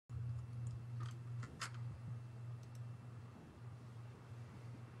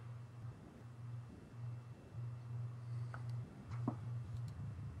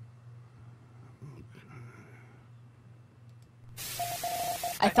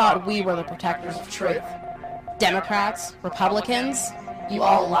I thought we were the protectors of truth. Democrats, Republicans, you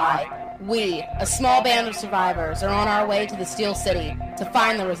all lie. We, a small band of survivors, are on our way to the Steel City to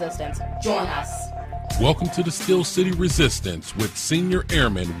find the resistance. Join us. Welcome to the Steel City Resistance with Senior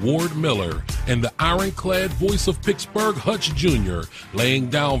Airman Ward Miller and the ironclad voice of Pittsburgh, Hutch Jr., laying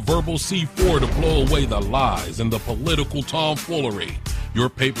down verbal C4 to blow away the lies and the political tomfoolery. Your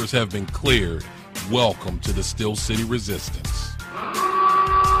papers have been cleared. Welcome to the Steel City Resistance.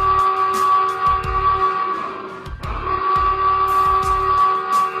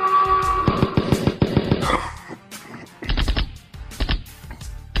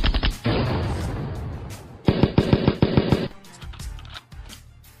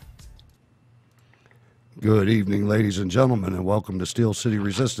 Good evening, ladies and gentlemen, and welcome to Steel City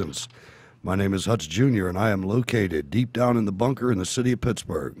Resistance. My name is Hutch Jr., and I am located deep down in the bunker in the city of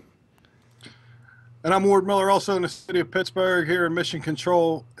Pittsburgh. And I'm Ward Miller, also in the city of Pittsburgh, here in Mission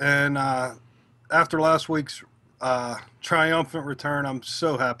Control. And after last week's triumphant return, I'm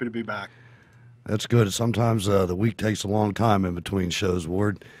so happy to be back. That's good. Sometimes the week takes a long time in between shows,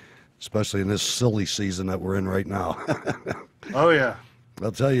 Ward, especially in this silly season that we're in right now. Oh, yeah.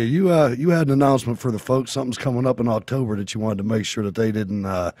 I'll tell you, you had an announcement for the folks. Something's coming up in October that you wanted to make sure that they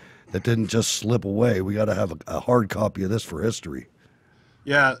didn't just slip away. We got to have a hard copy of this for history.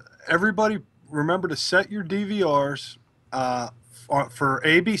 Yeah, everybody remember to set your DVRs for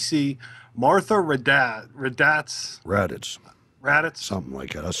ABC. Martha Raddatz, something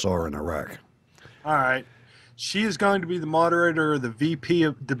like that. I saw her in Iraq. All right, she is going to be the moderator of the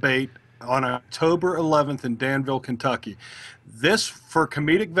VP debate on October 11th in Danville, Kentucky. This, for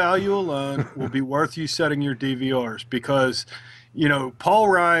comedic value alone, will be worth you setting your DVRs because, you know, Paul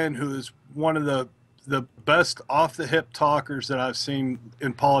Ryan, who is one of the best off-the-hip talkers that I've seen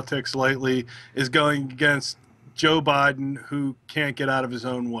in politics lately, is going against Joe Biden, who can't get out of his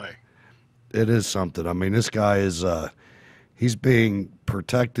own way. It is something. I mean, this guy is he's being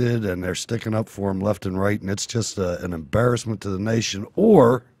protected, and they're sticking up for him left and right, and it's just an embarrassment to the nation.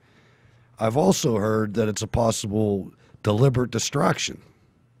 Or I've also heard that it's a possible deliberate distraction.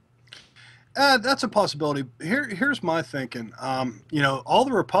 That's a possibility. Here's my thinking. You know, all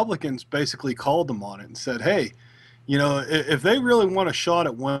the Republicans basically called them on it and said, hey, you know, if they really want a shot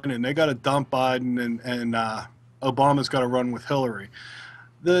at winning, they got to dump Biden and Obama's got to run with Hillary.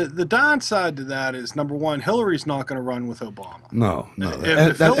 The downside to that is, number one, Hillary's not going to run with Obama. No.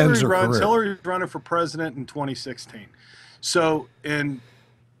 If Hillary runs, Hillary's running for president in 2016. So in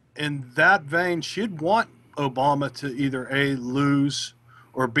that vein, she'd want Obama to either A, lose,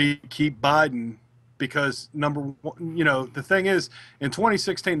 or B, keep Biden, because number one, you know, the thing is, in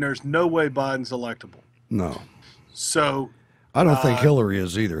 2016, there's no way Biden's electable. No. So I don't think Hillary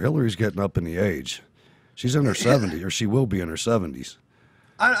is either. Hillary's getting up in the age. She's in her 70s, or she will be in her 70s.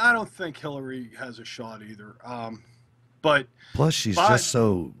 I don't think Hillary has a shot either. But plus, she's just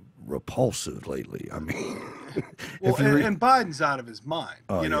so repulsive lately. I mean, well, and Biden's out of his mind.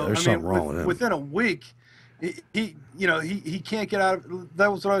 Oh, you know, yeah, there's something wrong with him. Within a week, he can't get out of.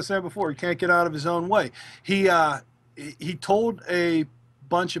 That was what I was saying before. He can't get out of his own way. He told a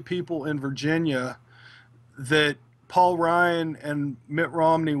bunch of people in Virginia that Paul Ryan and Mitt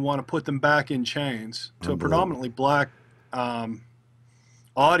Romney want to put them back in chains to a predominantly black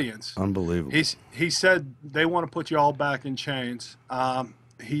audience. Unbelievable. He said they want to put you all back in chains.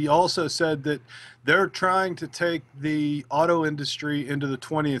 He also said that they're trying to take the auto industry into the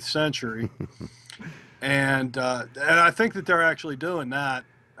 20th century. And I think that they're actually doing that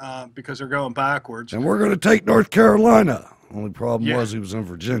because they're going backwards. And we're going to take North Carolina. Only problem was he was in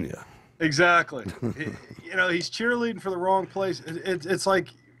Virginia. Exactly. You know, he's cheerleading for the wrong place. It's like,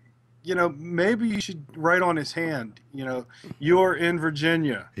 you know, maybe you should write on his hand, you know, you're in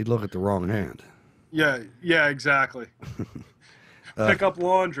Virginia. He'd look at the wrong hand. Yeah, exactly. Pick up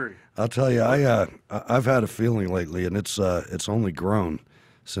laundry. I'll tell you, I've had a feeling lately, and it's only grown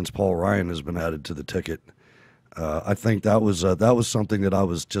since Paul Ryan has been added to the ticket. I think that was something that I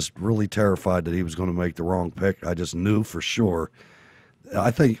was just really terrified that he was going to make the wrong pick. I just knew for sure.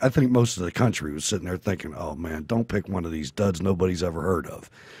 I think most of the country was sitting there thinking, "Oh man, don't pick one of these duds nobody's ever heard of."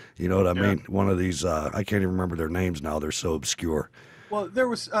 You know what I mean? One of these I can't even remember their names now. They're so obscure. Well, there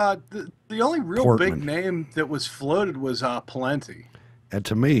was the only real Portman. big name that was floated was Plenty. And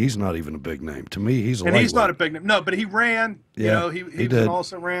to me, he's not even a big name. To me, he's a and lightweight. he's not a big name. No, but he ran. Yeah, you know, he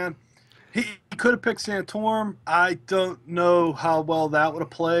also ran. He could have picked Santorum. I don't know how well that would have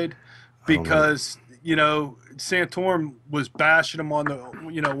played because, you know, Santorum was bashing him on the,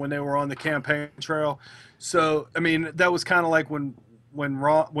 you know, when they were on the campaign trail. So, I mean, that was kind of like when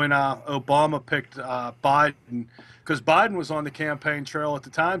Obama picked Biden, because Biden was on the campaign trail at the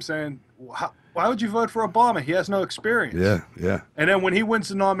time saying, why would you vote for Obama? He has no experience. Yeah, yeah. And then when he wins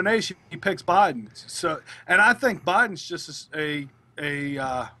the nomination, he picks Biden. So, and I think Biden's just a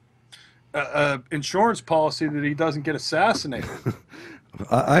insurance policy that he doesn't get assassinated.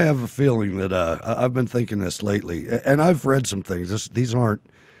 I have a feeling that I've been thinking this lately, and I've read some things. These aren't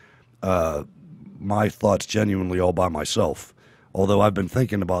my thoughts genuinely all by myself, although I've been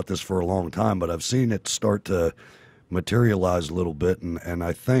thinking about this for a long time, but I've seen it start to materialize a little bit, and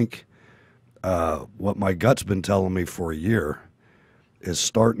I think what my gut's been telling me for a year is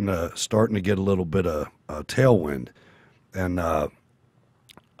starting to get a little bit of tailwind. And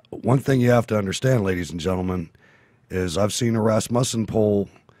one thing you have to understand, ladies and gentlemen, is I've seen a Rasmussen poll.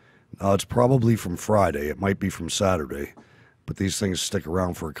 It's probably from Friday. It might be from Saturday, but these things stick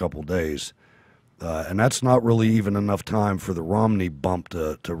around for a couple days. And that's not really even enough time for the Romney bump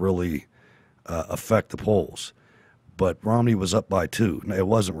to really affect the polls. But Romney was up by 2. It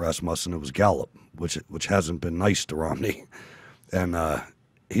wasn't Rasmussen, it was Gallup, which hasn't been nice to Romney. And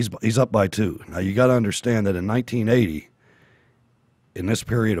he's up by 2. Now, you got to understand that in 1980, in this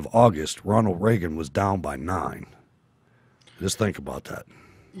period of August, Ronald Reagan was down by 9. Just think about that.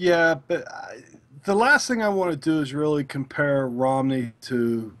 Yeah, but the last thing I want to do is really compare Romney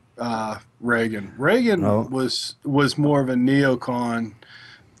to Reagan. Reagan was more of a neocon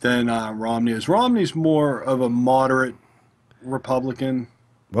than Romney is. Romney's more of a moderate Republican.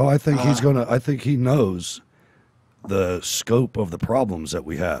 Well, I think I think he knows the scope of the problems that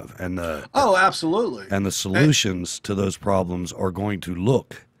we have, and absolutely, and the solutions to those problems are going to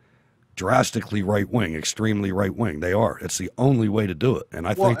look drastically right wing, extremely right wing. They are. It's the only way to do it, and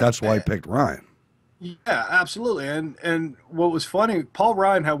I think that's why I picked Ryan. Yeah, absolutely. And what was funny, Paul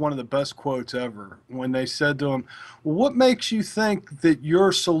Ryan had one of the best quotes ever when they said to him, well, what makes you think that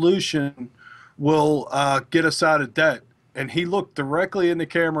your solution will get us out of debt? And he looked directly in the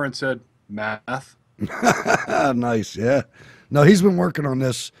camera and said, math. Nice, yeah. No, he's been working on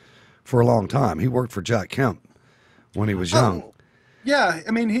this for a long time. He worked for Jack Kemp when he was young. Yeah,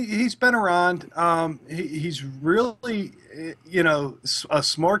 I mean, he's been around. He's really, a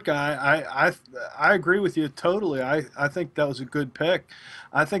smart guy. I agree with you totally. I think that was a good pick.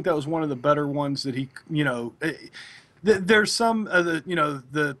 I think that was one of the better ones that he, there's some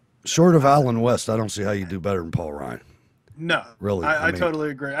the short of Alan West, I don't see how you do better than Paul Ryan. No, really. I totally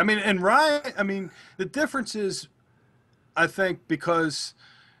agree. I mean, and Ryan, the difference is, I think, because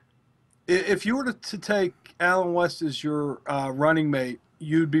if you were to take Alan West as your running mate,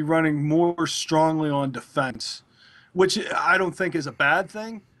 you'd be running more strongly on defense, which I don't think is a bad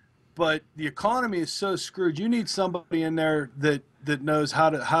thing. But the economy is so screwed. You need somebody in there that knows how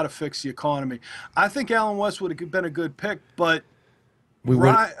to fix the economy. I think Alan West would have been a good pick, but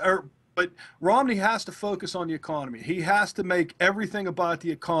But Romney has to focus on the economy. He has to make everything about the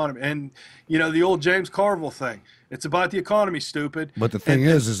economy. And, the old James Carville thing. It's about the economy, stupid. But the thing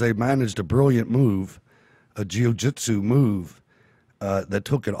is they managed a brilliant move, a jiu-jitsu move that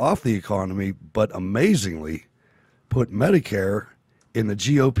took it off the economy, but amazingly put Medicare in the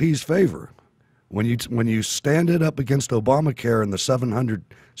GOP's favor. When you stand it up against Obamacare and the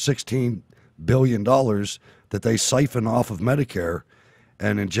 $716 billion that they siphon off of Medicare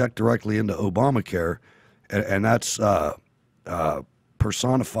and inject directly into Obamacare, and that's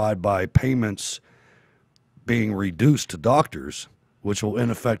personified by payments being reduced to doctors, which will in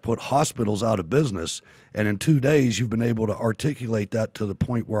effect put hospitals out of business. And in 2 days, you've been able to articulate that to the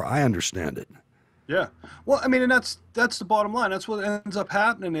point where I understand it. Yeah. Well, and that's the bottom line. That's what ends up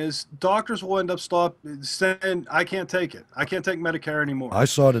happening is doctors will end up saying, I can't take it. I can't take Medicare anymore. I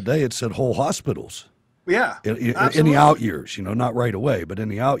saw today it said whole hospitals. Yeah, in the out years, not right away, but in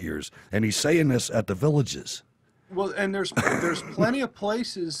the out years. And he's saying this at the villages. Well, and there's plenty of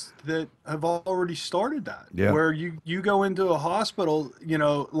places that have already started that, where you go into a hospital,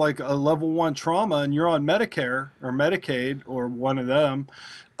 like a level 1 trauma, and you're on Medicare or Medicaid or one of them.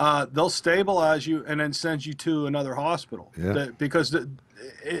 They'll stabilize you and then send you to another hospital. Yeah. Because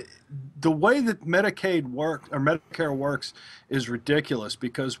the way that Medicaid works or Medicare works is ridiculous,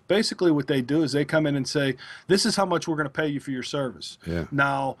 because basically what they do is they come in and say, this is how much we're going to pay you for your service. Yeah.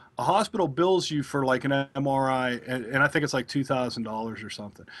 Now, a hospital bills you for like an MRI, and I think it's like $2,000 or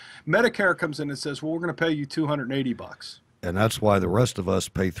something. Medicare comes in and says, well, we're going to pay you $280. And that's why the rest of us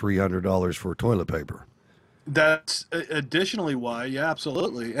pay $300 for toilet paper. That's additionally why, yeah,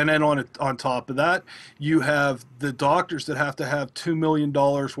 absolutely. And then on top of that, you have the doctors that have to have $2 million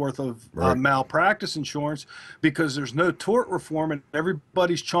worth of malpractice insurance, because there's no tort reform and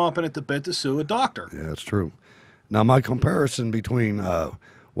everybody's chomping at the bit to sue a doctor. Yeah, that's true. Now, my comparison between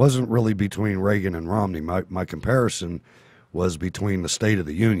wasn't really between Reagan and Romney. My comparison was between the State of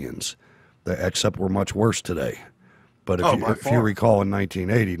the Unions, except we're much worse today. But if you recall, in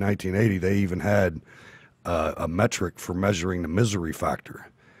 1980, they even had a metric for measuring the misery factor.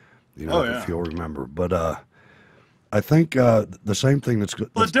 You know, if you'll remember. But I think the same thing that's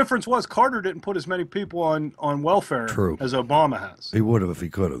good. Well, the difference was Carter didn't put as many people on welfare as Obama has. He would have if he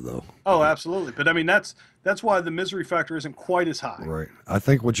could have, though. Oh, absolutely. But I mean, that's why the misery factor isn't quite as high. Right. I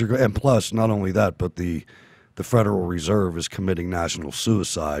think and plus, not only that, but the Federal Reserve is committing national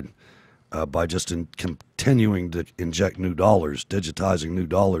suicide by just continuing to inject new dollars, digitizing new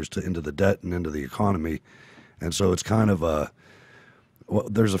dollars into the debt and into the economy. And so it's kind of well,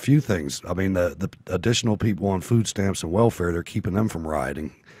 there's a few things. I mean, the additional people on food stamps and welfare, they're keeping them from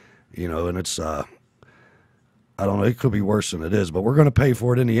rioting, you know, and it's, I don't know, it could be worse than it is, but we're going to pay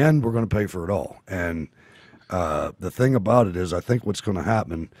for it in the end. We're going to pay for it all. And the thing about it is, I think what's going to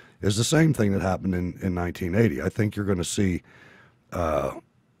happen is the same thing that happened in 1980. I think you're going to see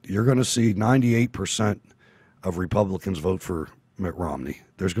 98% of Republicans vote for Mitt Romney.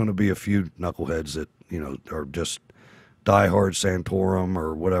 There's going to be a few knuckleheads that, you know, are just diehard Santorum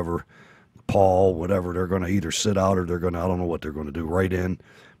or whatever, Paul, whatever. They're going to either sit out or they're going to, I don't know what they're going to do, right in.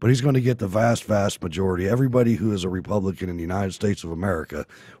 But he's going to get the vast, vast majority. Everybody who is a Republican in the United States of America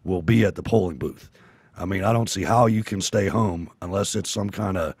will be at the polling booth. I mean, I don't see how you can stay home unless it's some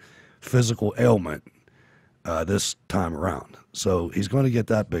kind of physical ailment this time around. So he's going to get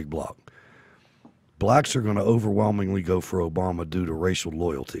that big block. Blacks are going to overwhelmingly go for Obama due to racial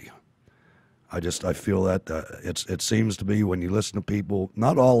loyalty. I feel that it seems to be when you listen to people,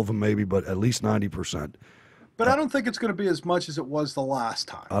 not all of them maybe, but at least 90%. But I don't think it's going to be as much as it was the last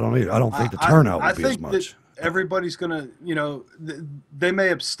time. I don't either. I don't think the turnout will be as much. I think that everybody's going to, you know, they may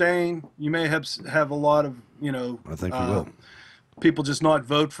abstain. You may have a lot of, you know, I think you will. People just not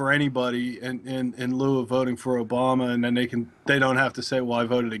vote for anybody in lieu of voting for Obama, and then they don't have to say, well, I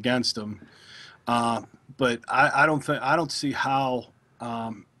voted against him. But I don't see how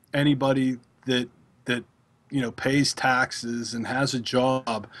anybody that you know pays taxes and has a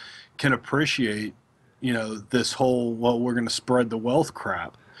job can appreciate, you know, this whole, well, we're going to spread the wealth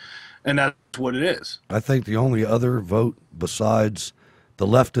crap, and that's what it is. I think the only other vote besides the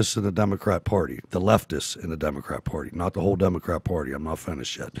leftists in the Democrat Party, not the whole Democrat Party, I'm not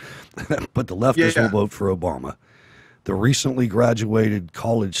finished yet, but the leftists will vote for Obama. The recently graduated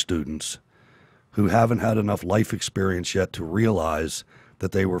college students who haven't had enough life experience yet to realize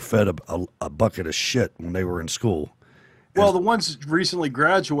that they were fed a bucket of shit when they were in school. Well, the ones recently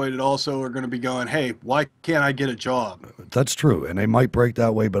graduated also are going to be going, hey, why can't I get a job? That's true, and they might break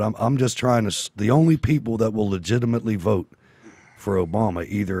that way, but I'm just trying to – the only people that will legitimately vote for Obama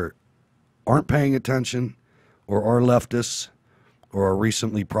either aren't paying attention or are leftists or are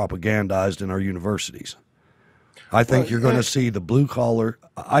recently propagandized in our universities. I think you're going to see the blue-collar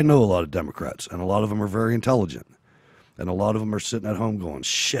 – I know a lot of Democrats, and a lot of them are very intelligent. And a lot of them are sitting at home going,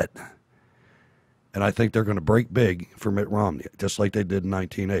 shit. And I think they're going to break big for Mitt Romney, just like they did in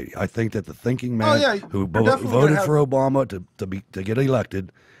 1980. I think that the thinking man who voted for Obama to get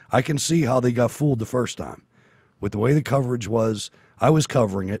elected, I can see how they got fooled the first time. With the way the coverage was, I was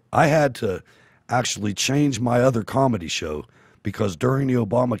covering it. I had to actually change my other comedy show because during the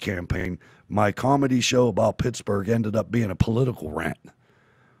Obama campaign, my comedy show about Pittsburgh ended up being a political rant.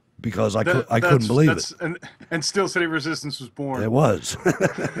 Because I couldn't believe it. And Steel City Resistance was born. It was.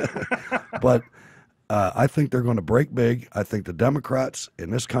 But I think they're going to break big. I think the Democrats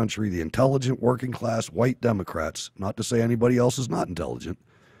in this country, the intelligent working class white Democrats, not to say anybody else is not intelligent,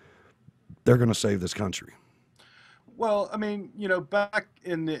 they're going to save this country. Well, I mean, you know, back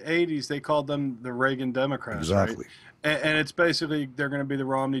in the 80s, they called them the Reagan Democrats. Exactly. Right? And it's basically they're going to be the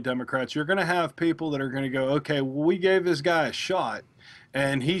Romney Democrats. You're going to have people that are going to go, okay, well, we gave this guy a shot.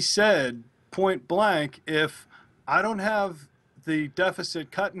 And he said, point blank, if I don't have the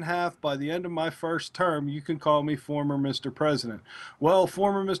deficit cut in half by the end of my first term, you can call me former Mr. President. Well,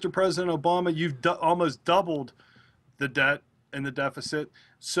 former Mr. President Obama, you've almost doubled the debt and the deficit.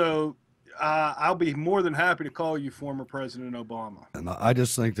 So I'll be more than happy to call you former President Obama. And I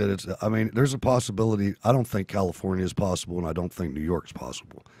just think that I mean, there's a possibility. I don't think California is possible, and I don't think New York is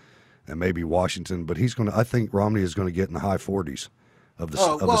possible. And maybe Washington, but I think Romney is going to get in the high 40s. Of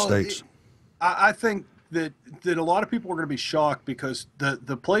the states. I think that a lot of people are going to be shocked because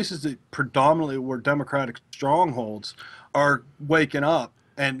the places that predominantly were Democratic strongholds are waking up,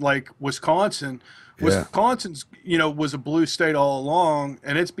 and like Wisconsin's, you know, was a blue state all along,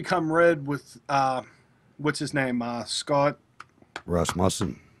 and it's become red with what's his name, Scott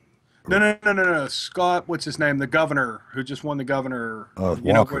Rasmussen. No. Scott, what's his name? The governor who just won the governor.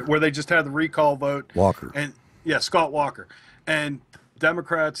 Walker. Where they just had the recall vote. Walker. And yeah, Scott Walker. And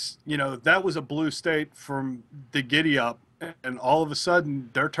Democrats, that was a blue state from the giddy up, and all of a sudden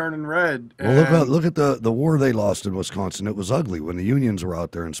they're turning red. Well, look at the war they lost in Wisconsin. It was ugly when the unions were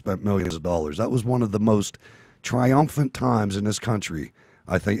out there and spent millions of dollars. That was one of the most triumphant times in this country.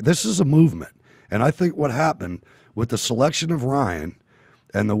 I think this is a movement, and I think what happened with the selection of Ryan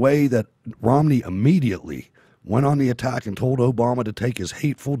and the way that Romney immediately went on the attack and told Obama to take his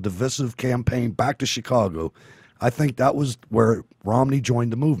hateful, divisive campaign back to Chicago, I think that was where Romney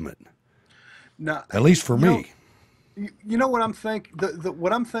joined the movement. Now, at least for me. You know what I'm thinking?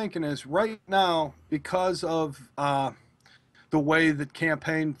 What I'm thinking is right now, because of the way that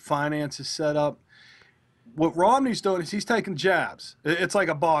campaign finance is set up, what Romney's doing is he's taking jabs. It's like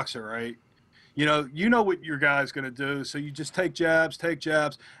a boxer, right? You know what your guy's going to do, so you just take jabs,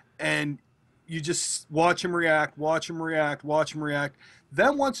 and you just watch him react.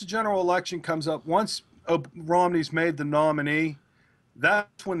 Then once the general election comes up, once Romney's made the nominee,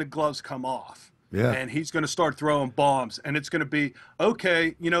 that's when the gloves come off. Yeah. And he's going to start throwing bombs, and it's going to be,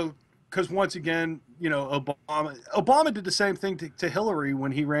 okay, because once again, Obama did the same thing to Hillary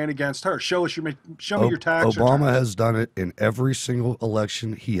when he ran against her. Show me your tax return. Obama has done it in every single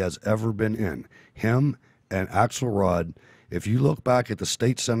election he has ever been in. Him and Axelrod. If you look back at the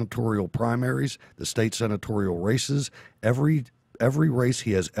state senatorial primaries, the state senatorial races, every race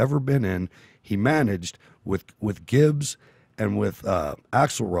he has ever been in, he managed with Gibbs and with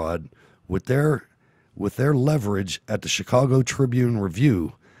Axelrod, with their leverage at the Chicago Tribune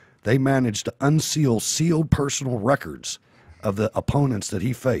Review. They managed to unseal sealed personal records of the opponents that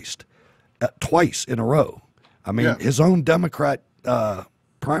he faced twice in a row. I mean, his own Democrat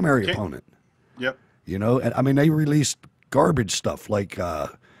primary opponent. Yep. And I mean, they released garbage stuff like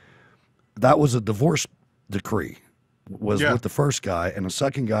that was a divorce decree with the first guy, and the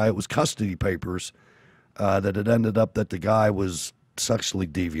second guy, it was custody papers that it ended up that the guy was sexually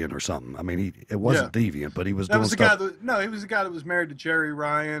deviant or something. I mean, it wasn't deviant, but he was doing stuff. He was the guy that was married to Jerry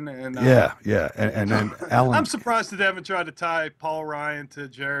Ryan, and and then Alan. I'm surprised that they haven't tried to tie Paul Ryan to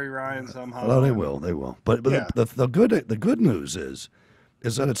Jerry Ryan somehow. Well, they will. But the good news is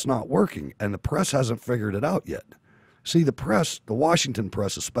that it's not working, and the press hasn't figured it out yet. See, the press, the Washington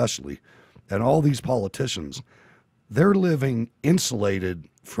press especially, and all these politicians, they're living insulated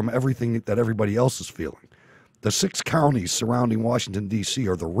from everything that everybody else is feeling. The 6 counties surrounding Washington, D.C.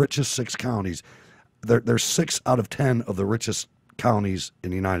 are the richest 6 counties. They're 6 out of 10 of the richest counties in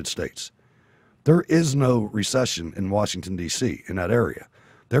the United States. There is no recession in Washington, D.C., in that area.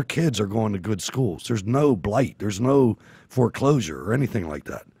 Their kids are going to good schools. There's no blight. There's no foreclosure or anything like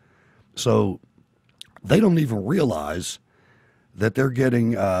that. So they don't even realize that they're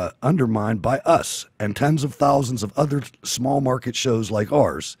getting undermined by us, and tens of thousands of other small market shows like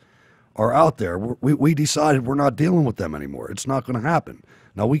ours are out there. We decided we're not dealing with them anymore. It's not going to happen.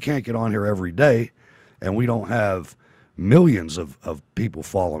 Now, we can't get on here every day, and we don't have millions of people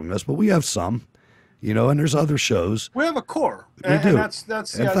following us, but we have some, and there's other shows. We have a core. We do. And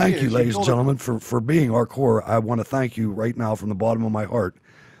that's and thank you, ladies and gentlemen, for being our core. I want to thank you right now from the bottom of my heart,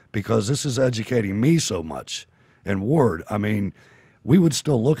 because this is educating me so much. And Ward, I mean, we would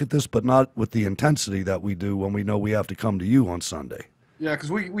still look at this, but not with the intensity that we do when we know we have to come to you on Sunday. Yeah,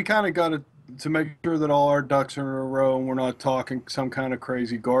 because we kind of got to make sure that all our ducks are in a row and we're not talking some kind of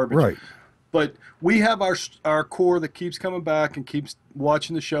crazy garbage. Right. But we have our core that keeps coming back and keeps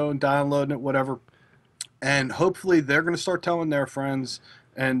watching the show and downloading it, whatever. And hopefully they're going to start telling their friends,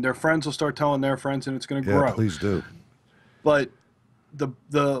 and their friends will start telling their friends, and it's going to grow. Yeah, please do. But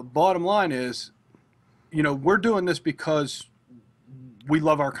the bottom line is, we're doing this because we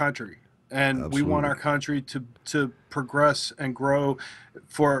love our country. And Absolutely. We want our country to progress and grow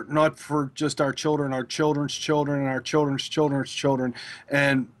not for just our children, our children's children, and our children's children's children.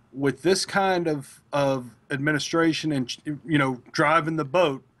 And with this kind of administration and, driving the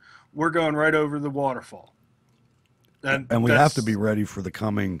boat, we're going right over the waterfall. And we have to be ready for the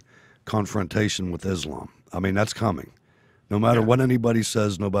coming confrontation with Islam. I mean, that's coming. No matter what anybody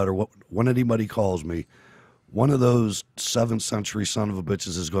says, no matter when anybody calls me, one of those 7th century son of a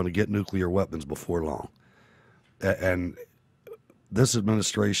bitches is going to get nuclear weapons before long. And this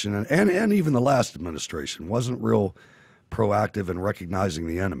administration, and even the last administration, wasn't real proactive in recognizing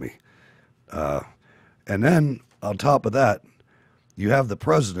the enemy. And then, on top of that, you have the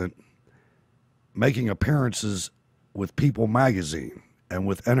president making appearances with People magazine and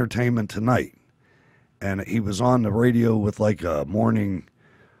with Entertainment Tonight. And he was on the radio with like a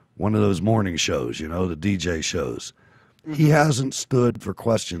one of those morning shows, the DJ shows. He hasn't stood for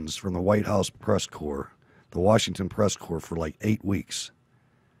questions from the White House press corps, the Washington press corps, for like 8 weeks.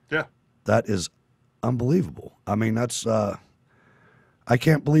 Yeah. That is unbelievable. I mean, that's I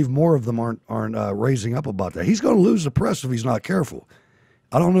can't believe more of them aren't raising up about that. He's going to lose the press if he's not careful.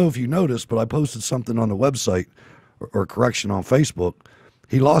 I don't know if you noticed, but I posted something on the website, or correction, on Facebook.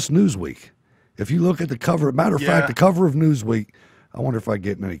 He lost Newsweek. If you look at the cover, matter of fact, the cover of Newsweek, I wonder if I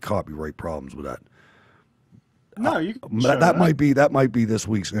get any copyright problems with that. No, you can that might be this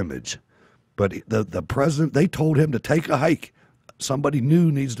week's image. But the president, they told him to take a hike. Somebody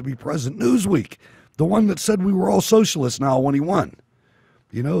new needs to be president. Newsweek, the one that said we were all socialists now when he won.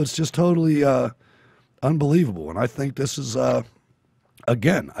 You know, it's just totally unbelievable. And I think this is,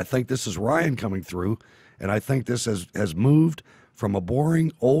 again, I think this is Ryan coming through, and I think this has moved from a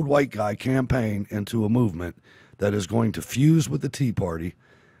boring old white guy campaign into a movement that is going to fuse with the Tea Party.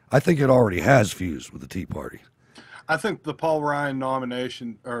 I think it already has fused with the Tea Party. I think the Paul Ryan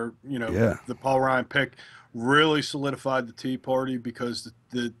nomination, or the Paul Ryan pick, really solidified the Tea Party, because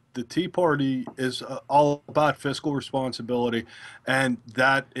the Tea Party is all about fiscal responsibility, and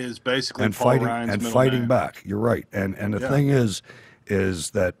that is basically Paul Ryan's middle fighting name. back. You're right, and the thing is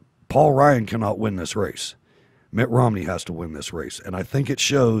that Paul Ryan cannot win this race. Mitt Romney has to win this race, and I think it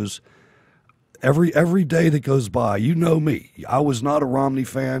shows every day that goes by. You know me, I was not a Romney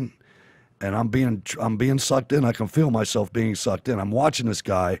fan. And I'm being sucked in. I can feel myself being sucked in. I'm watching this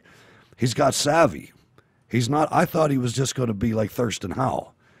guy. He's got savvy. He's not. I thought he was just going to be like Thurston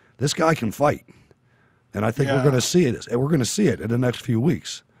Howell. This guy can fight, and I think we're going to see it. We're going to see it in the next few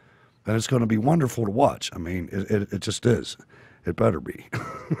weeks, and it's going to be wonderful to watch. I mean, it just is. It better be.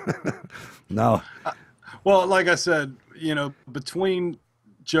 Now, well, like I said, between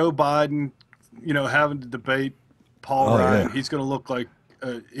Joe Biden, having to debate Paul Ryan, he's going to look like.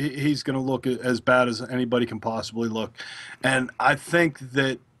 He's going to look as bad as anybody can possibly look. And I think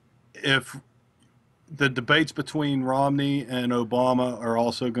that if the debates between Romney and Obama are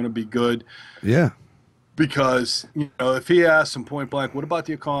also going to be good. Yeah. Because, if he asks him point blank, what about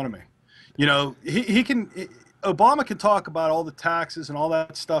the economy? Obama can talk about all the taxes and all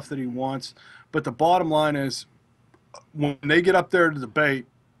that stuff that he wants. But the bottom line is, when they get up there to debate,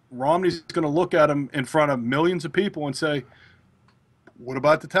 Romney's going to look at him in front of millions of people and say, what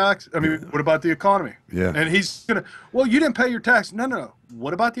about the tax? I mean, what about the economy? Yeah. And he's going to, well, you didn't pay your tax. No.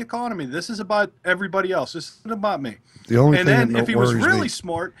 What about the economy? This is about everybody else. This isn't about me. The only and thing then if he was really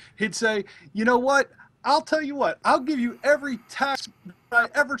smart, he'd say, you know what? I'll tell you what. I'll give you every tax I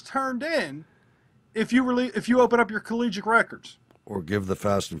ever turned in if you open up your collegiate records. Or give the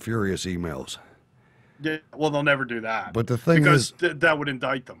Fast and Furious emails. Yeah, well, they'll never do that. But the thing is, that would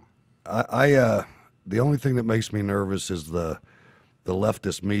indict them. The only thing that makes me nervous is the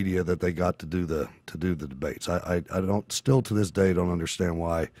leftist media that they got to do the debates. I don't, still to this day, don't understand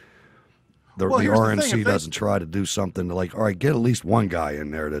why the RNC doesn't try to do something to, like, all right, get at least one guy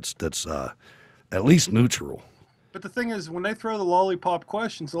in there that's at least neutral. But the thing is, when they throw the lollipop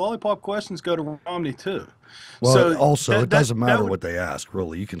questions go to Romney too. Well, so also, it doesn't matter what they ask,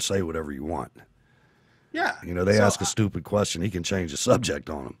 really. You can say whatever you want. Yeah. They ask a stupid question, he can change the subject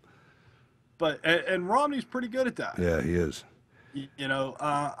on them. But and Romney's pretty good at that. Yeah, he is.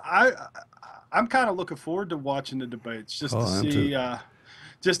 I'm kind of looking forward to watching the debates just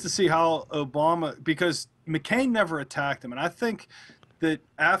to see how Obama, because McCain never attacked him, and I think that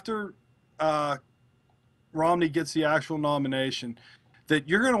after Romney gets the actual nomination, that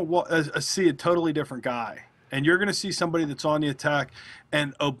you're going to see a totally different guy, and you're going to see somebody that's on the attack.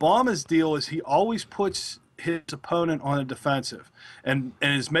 And Obama's deal is he always puts his opponent on the defensive and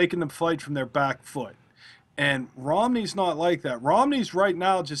is making them fight from their back foot. And Romney's not like that. Romney's right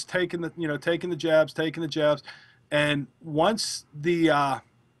now just taking the jabs. And once the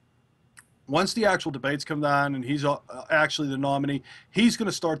actual debates come down and he's actually the nominee, he's going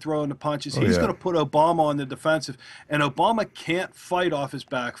to start throwing the punches. He's going to put Obama on the defensive, and Obama can't fight off his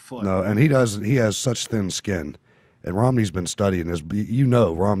back foot. No, and he doesn't. He has such thin skin. And Romney's been studying this.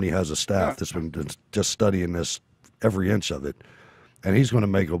 Romney has a staff that's been just studying this, every inch of it. And he's going to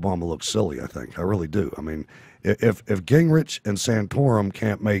make Obama look silly, I think. I really do. I mean, if Gingrich and Santorum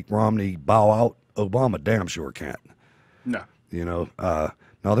can't make Romney bow out, Obama damn sure can't. No.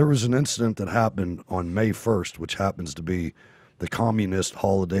 Now, there was an incident that happened on May 1st, which happens to be the communist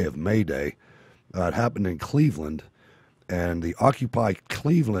holiday of May Day. It happened in Cleveland, and the Occupy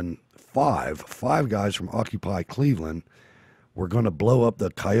Cleveland five guys from Occupy Cleveland were going to blow up the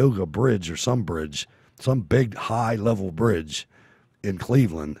Cuyahoga Bridge or some big high-level bridge in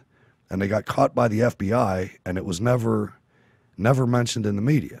Cleveland, and they got caught by the FBI, and it was never mentioned in the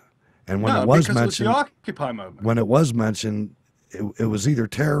media. And when No, it was because mentioned, it was the Occupy movement. when it was mentioned, it was either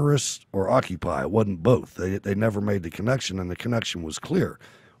terrorists or Occupy. It wasn't both. They never made the connection, and the connection was clear.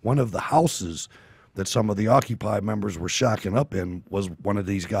 One of the houses that some of the Occupy members were shacking up in was one of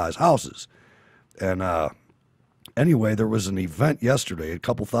these guys' houses. And anyway, there was an event yesterday. A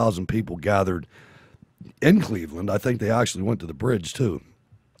couple thousand people gathered in Cleveland. I think they actually went to the bridge, too.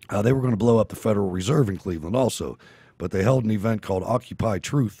 They were going to blow up the Federal Reserve in Cleveland also, but they held an event called Occupy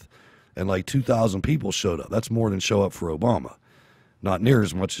Truth, and like 2,000 people showed up. That's more than show up for Obama. Not near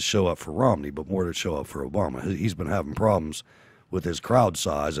as much as show up for Romney, but more to show up for Obama. He's been having problems with his crowd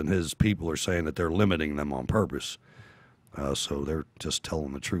size, and his people are saying that they're limiting them on purpose. So they're just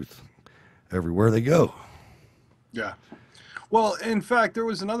telling the truth everywhere they go. Yeah. Well, in fact, there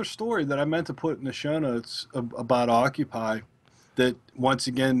was another story that I meant to put in the show notes about Occupy that, once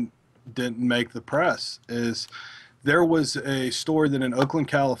again, didn't make the press. Is there was a story that in Oakland,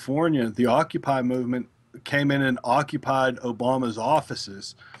 California, the Occupy movement came in and occupied Obama's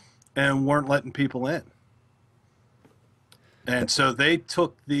offices and weren't letting people in. And so they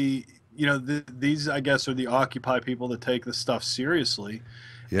took these, I guess, are the Occupy people that take this stuff seriously.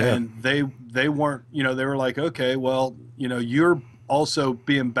 Yeah. And they weren't, they were like, okay, well, you're also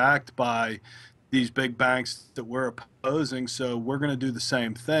being backed by these big banks that we're opposing, so we're going to do the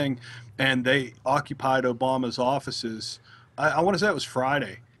same thing. And they occupied Obama's offices. I want to say it was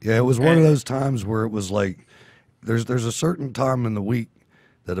Friday. Yeah, it was one of those times where it was like, there's a certain time in the week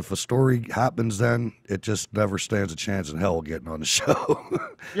that if a story happens, then it just never stands a chance in hell getting on the show.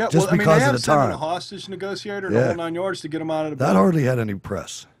 Yeah, just well, because they of have the time. A hostage negotiator and the whole 9 yards to get him out of the That hardly had any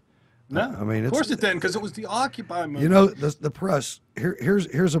press. No, I mean, of course it didn't, because it was the Occupy movement. The press.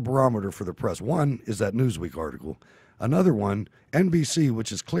 Here's a barometer for the press. One is that Newsweek article. Another one, NBC,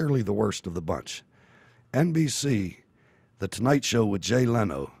 which is clearly the worst of the bunch. NBC, The Tonight Show with Jay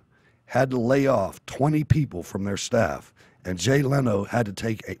Leno, had to lay off 20 people from their staff, and Jay Leno had to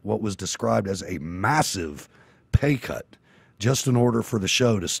take what was described as a massive pay cut just in order for the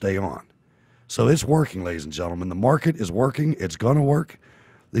show to stay on. So it's working, ladies and gentlemen. The market is working. It's going to work.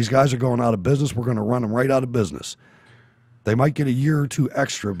 These guys are going out of business. We're going to run them right out of business. They might get a year or two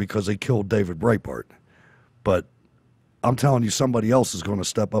extra because they killed David Breitbart. But I'm telling you, somebody else is going to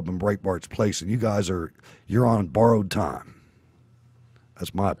step up in Breitbart's place, and you're on borrowed time.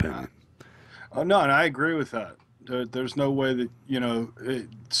 That's my opinion. Oh, no, and I agree with that. There's no way that,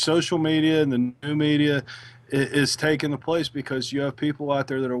 social media and the new media is taking the place, because you have people out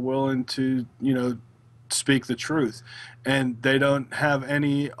there that are willing to, speak the truth, and they don't have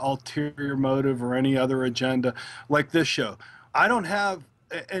any ulterior motive or any other agenda like this show. I don't have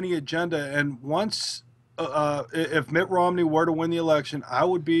any agenda, and once if Mitt Romney were to win the election, I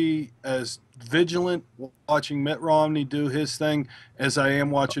would be as vigilant watching Mitt Romney do his thing as I am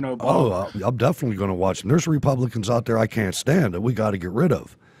watching Obama. Oh, I'm definitely going to watch him. There's Republicans out there I can't stand that we got to get rid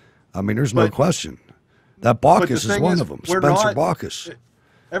of. I mean, there's no question. That Baucus is one of them. Spencer Baucus.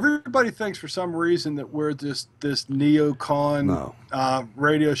 Everybody thinks for some reason that we're this neocon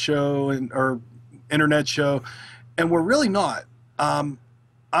radio show or internet show, and we're really not. I'm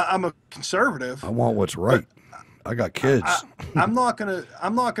a conservative. I want what's right. I got kids. I'm not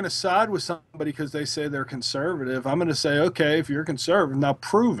gonna side with somebody because they say they're conservative. I'm gonna say, okay, if you're conservative, now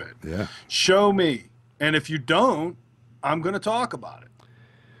prove it. Yeah. Show me. And if you don't, I'm gonna talk about it.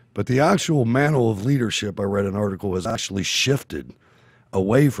 But the actual mantle of leadership, I read an article, has actually shifted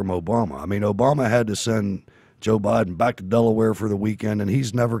away from Obama. I mean, Obama had to send Joe Biden back to Delaware for the weekend, and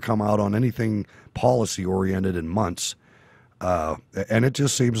he's never come out on anything policy-oriented in months. And it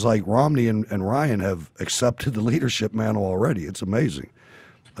just seems like Romney and Ryan have accepted the leadership mantle already. It's amazing.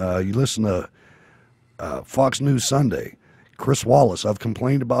 You listen to Fox News Sunday. Chris Wallace, I've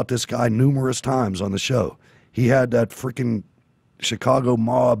complained about this guy numerous times on the show. He had that freaking Chicago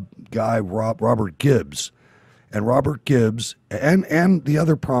mob guy, Robert Gibbs. And Robert Gibbs and the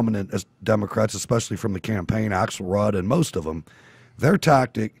other prominent Democrats, especially from the campaign, Axelrod and most of them, their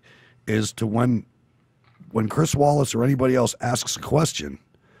tactic is to when Chris Wallace or anybody else asks a question,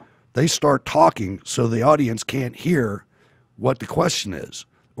 they start talking so the audience can't hear what the question is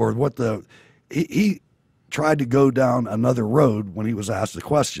or what he tried to go down another road when he was asked the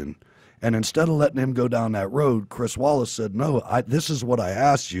question. And instead of letting him go down that road, Chris Wallace said, no, this is what I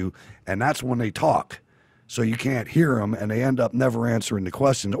asked you. And that's when they talk. So you can't hear them, and they end up never answering the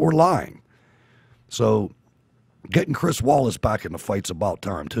question or lying. So getting Chris Wallace back in the fight's about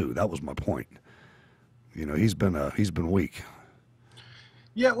time, too. That was my point. He's been weak.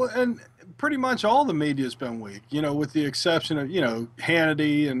 Yeah, well, and pretty much all the media's been weak, with the exception of,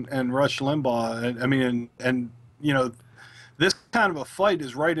 Hannity and Rush Limbaugh. this kind of a fight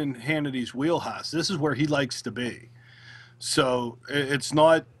is right in Hannity's wheelhouse. This is where he likes to be. So it's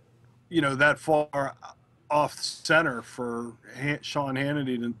not, that far off center for Sean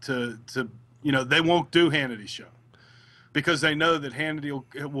Hannity to they won't do Hannity's show because they know that Hannity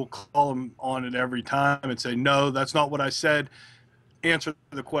will call him on it every time and say, no, that's not what I said. Answer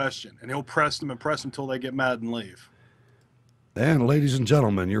the question. And he'll press them until they get mad and leave. And ladies and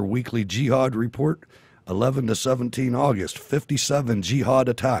gentlemen, your weekly jihad report, 11 to 17 August, 57 jihad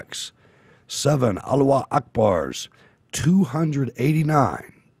attacks, 7 Allah Akbars,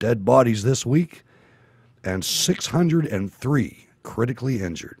 289 dead bodies this week, and 603 critically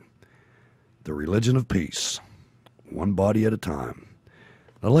injured. The religion of peace, one body at a time.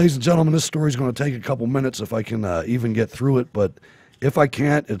 Now, ladies and gentlemen, this story is going to take a couple minutes if I can even get through it, but if I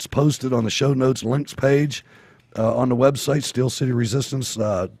can't, it's posted on the show notes links page on the website,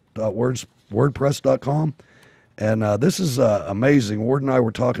 steelcityresistance.wordpress.com. And this is amazing. Ward and I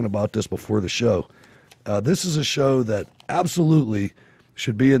were talking about this before the show. This is a show that absolutely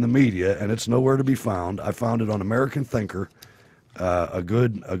should be in the media, and it's nowhere to be found. I found it on American Thinker. A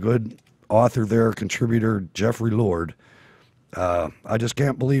good author there, contributor, Jeffrey Lord. I just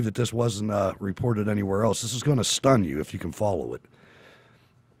can't believe that this wasn't reported anywhere else. This is going to stun you if you can follow it.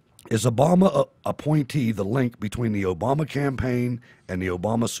 Is Obama appointee the link between the Obama campaign and the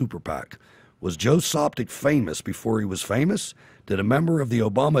Obama SuperPac? Was Joe Soptic famous before he was famous? Did a member of the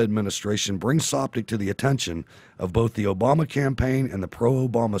Obama administration bring Soptic to the attention of both the Obama campaign and the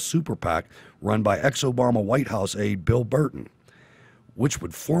pro-Obama SuperPac run by ex-Obama White House aide Bill Burton, which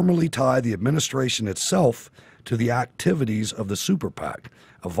would formally tie the administration itself to the activities of the SuperPac,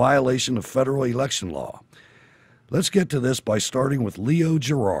 a violation of federal election law? Let's get to this by starting with Leo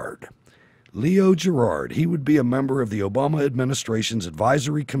Gerard. Leo Gerard, he would be a member of the Obama administration's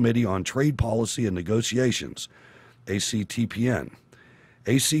Advisory Committee on Trade Policy and Negotiations, ACTPN.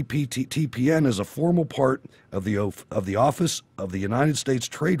 ACTPN is a formal part of the Office of the United States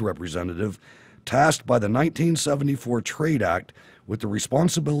Trade Representative, tasked by the 1974 Trade Act with the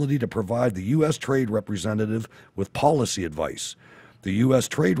responsibility to provide the U.S. Trade Representative with policy advice. The U.S.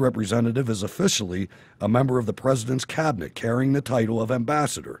 Trade Representative is officially a member of the President's Cabinet, carrying the title of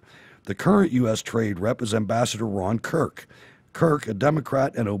Ambassador. The current U.S. Trade Rep is Ambassador Ron Kirk. Kirk, a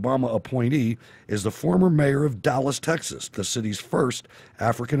Democrat and Obama appointee, is the former mayor of Dallas, Texas, the city's first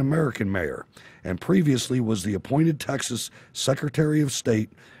African-American mayor, and previously was the appointed Texas Secretary of State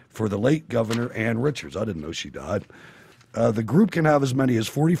for the late Governor Ann Richards. I didn't know she died. The group can have as many as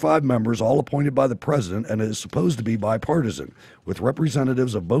 45 members, all appointed by the president, and is supposed to be bipartisan, with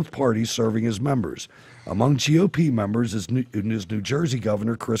representatives of both parties serving as members. Among GOP members is New Jersey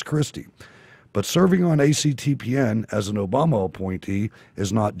Governor Chris Christie. But serving on ACTPN as an Obama appointee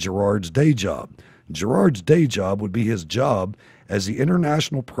is not Gerard's day job. Gerard's day job would be his job as the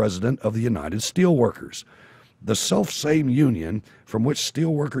international president of the United Steelworkers, the self-same union from which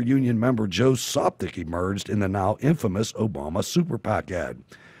Steelworker Union member Joe Soptic emerged in the now infamous Obama SuperPac ad.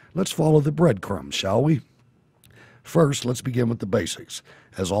 Let's follow the breadcrumbs, shall we? First, let's begin with the basics.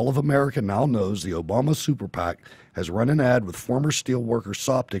 As all of America now knows, the Obama SuperPac has run an ad with former steelworker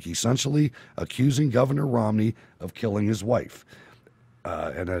Soptic essentially accusing Governor Romney of killing his wife.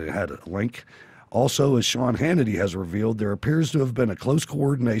 And it had a link. Also, as Sean Hannity has revealed, there appears to have been a close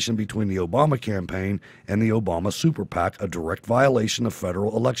coordination between the Obama campaign and the Obama SuperPac, a direct violation of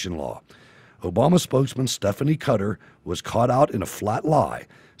federal election law. Obama spokesman Stephanie Cutter was caught out in a flat lie,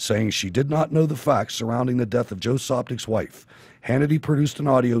 saying she did not know the facts surrounding the death of Joe Soptic's wife. Hannity produced an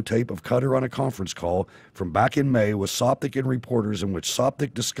audio tape of Cutter on a conference call from back in May with Soptic and reporters in which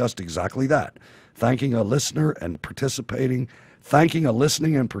Soptic discussed exactly that, thanking a listening and participating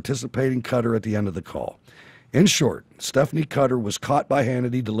Cutter at the end of the call. In short, Stephanie Cutter was caught by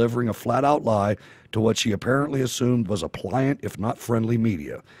Hannity delivering a flat-out lie to what she apparently assumed was a pliant, if not friendly,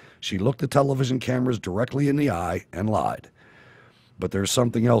 media. She looked the television cameras directly in the eye and lied. But there's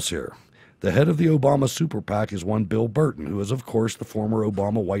something else here. The head of the Obama SuperPac is one Bill Burton, who is, of course, the former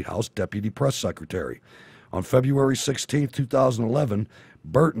Obama White House Deputy Press Secretary. On February 16, 2011,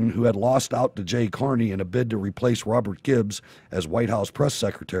 Burton, who had lost out to Jay Carney in a bid to replace Robert Gibbs as White House Press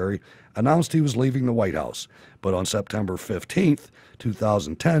Secretary, announced he was leaving the White House. But on September 15,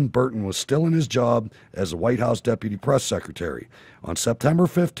 2010, Burton was still in his job as the White House Deputy Press Secretary. On September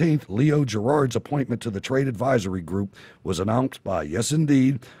 15th, Leo Gerard's appointment to the Trade Advisory Group was announced by, yes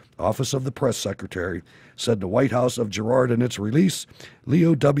indeed, Office of the Press Secretary, said the White House of Gerard in its release.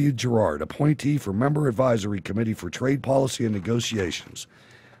 Leo W. Gerard, appointee for Member Advisory Committee for Trade Policy and Negotiations.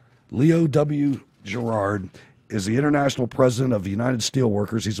 Leo W. Gerard is the international president of the United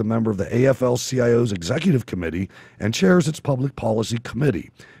Steelworkers. He's a member of the AFL-CIO's executive committee and chairs its public policy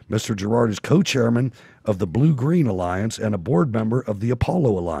committee. Mr. Gerard is co-chairman of the Blue-Green Alliance and a board member of the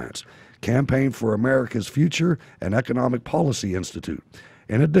Apollo Alliance, Campaign for America's Future and Economic Policy Institute.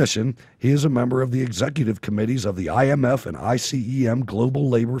 In addition, he is a member of the executive committees of the IMF and ICEM Global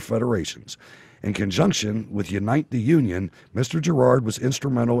Labor Federations. In conjunction with Unite the Union, Mr. Gerard was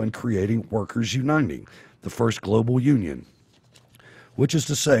instrumental in creating Workers Uniting, the first global union. Which is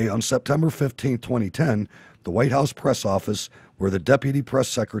to say, on September 15, 2010, the White House press office, where the deputy press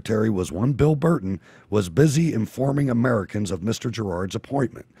secretary was one Bill Burton, was busy informing Americans of Mr. Gerard's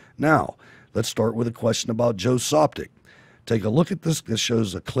appointment. Now, let's start with a question about Joe Sopcich. Take a look at this. This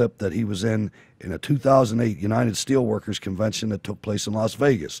shows a clip that he was in a 2008 United Steelworkers convention that took place in Las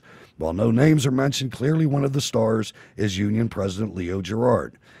Vegas. While no names are mentioned, clearly one of the stars is Union President Leo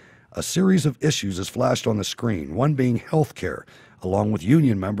Gerard. A series of issues is flashed on the screen, one being health care, along with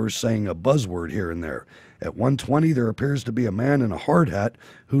union members saying a buzzword here and there. At 1:20, there appears to be a man in a hard hat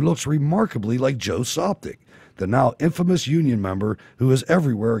who looks remarkably like Joe Sopcich, the now infamous union member who is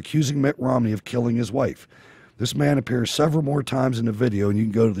everywhere accusing Mitt Romney of killing his wife. This man appears several more times in the video, and you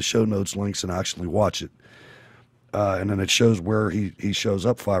can go to the show notes links and actually watch it. And then it shows where he shows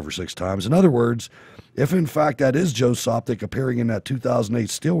up 5 or 6 times. In other words, if in fact that is Joe Sopcich appearing in that 2008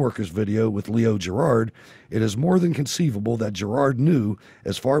 Steelworkers video with Leo Gerard, it is more than conceivable that Gerard knew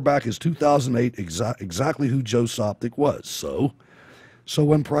as far back as 2008 exactly who Joe Sopcich was. So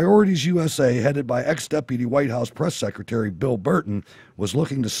when Priorities USA, headed by ex-deputy White House press secretary Bill Burton, was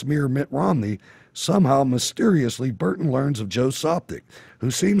looking to smear Mitt Romney, somehow, mysteriously, Burton learns of Joe Sopcich, who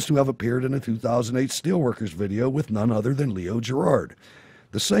seems to have appeared in a 2008 Steelworkers video with none other than Leo Gerard.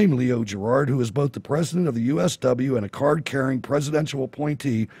 The same Leo Gerard who is both the president of the USW and a card-carrying presidential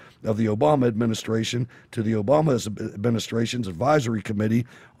appointee of the Obama administration to the Obama administration's Advisory Committee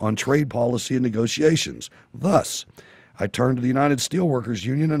on Trade Policy and Negotiations. Thus, I turned to the United Steelworkers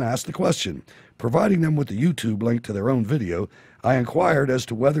Union and asked the question. Providing them with the YouTube link to their own video, I inquired as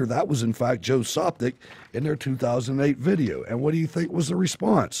to whether that was in fact Joe Sopcich in their 2008 video. And what do you think was the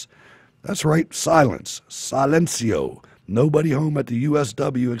response? That's right, silence. Silencio. Nobody home at the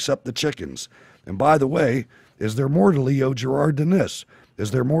USW except the chickens. And by the way, is there more to Leo Gerard than this?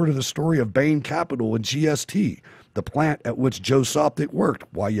 Is there more to the story of Bain Capital and GST, the plant at which Joe Sopcich worked?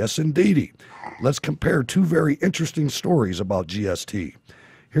 Why, yes, indeedy. Let's compare two very interesting stories about GST.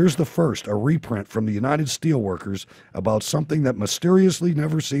 Here's the first, a reprint from the United Steelworkers about something that mysteriously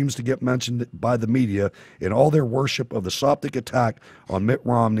never seems to get mentioned by the media in all their worship of the Sopcich attack on Mitt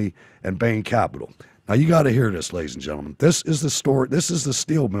Romney and Bain Capital. Now, you got to hear this, ladies and gentlemen. This is the story. This is the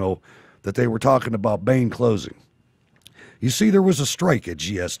steel mill that they were talking about Bain closing. You see, there was a strike at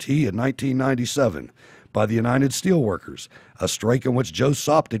GST in 1997 by the United Steelworkers, a strike in which Joe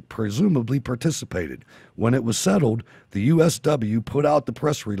Sopcich presumably participated. When it was settled, the USW put out the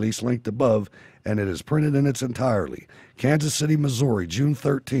press release linked above, and it is printed in its entirety. Kansas City, Missouri, June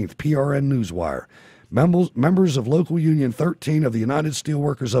 13th, PRN Newswire. Members of Local Union 13 of the United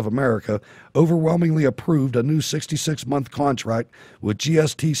Steelworkers of America overwhelmingly approved a new 66-month contract with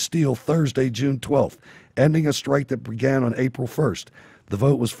GST Steel Thursday, June 12th, ending a strike that began on April 1st. The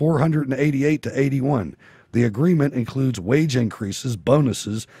vote was 488 to 81. The agreement includes wage increases,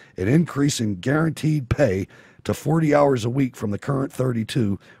 bonuses, an increase in guaranteed pay to 40 hours a week from the current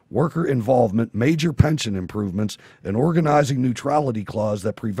 32, worker involvement, major pension improvements, an organizing neutrality clause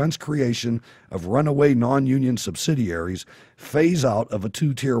that prevents creation of runaway non-union subsidiaries, phase out of a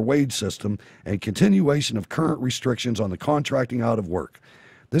two-tier wage system, and continuation of current restrictions on the contracting out of work.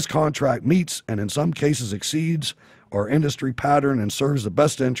 This contract meets, and in some cases exceeds, our industry pattern and serves the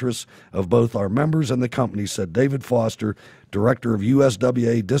best interests of both our members and the company, said David Foster, director of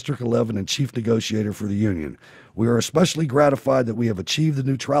USWA District 11 and chief negotiator for the union. We are especially gratified that we have achieved the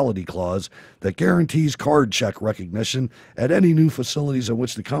neutrality clause that guarantees card check recognition at any new facilities in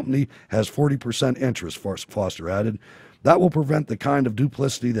which the company has 40% interest, Foster added. That will prevent the kind of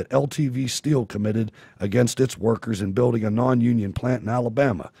duplicity that LTV Steel committed against its workers in building a non-union plant in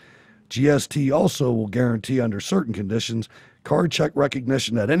Alabama. GST also will guarantee under certain conditions card check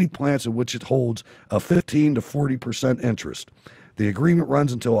recognition at any plants in which it holds a 15 to 40% interest. The agreement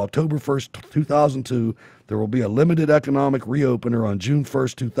runs until October 1st, 2002. There will be a limited economic reopener on June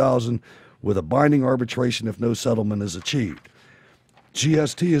 1st, 2000, with a binding arbitration if no settlement is achieved.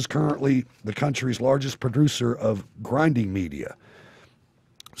 GST is currently the country's largest producer of grinding media.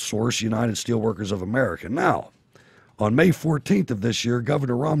 Source, United Steelworkers of America. Now, on May 14th of this year,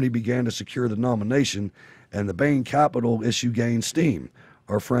 Governor Romney began to secure the nomination, and the Bain Capital issue gained steam.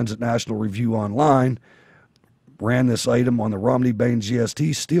 Our friends at National Review Online ran this item on the Romney-Bain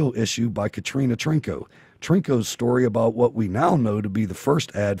GST Steel issue by Katrina Trinko. Trinko's story about what we now know to be the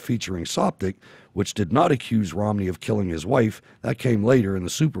first ad featuring Soptic, which did not accuse Romney of killing his wife, that came later in the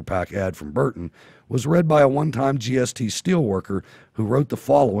SuperPac ad from Burton, was read by a one-time GST Steel worker who wrote the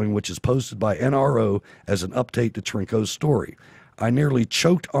following, which is posted by NRO as an update to Trinko's story. I nearly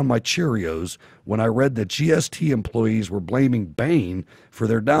choked on my Cheerios when I read that GST employees were blaming Bain for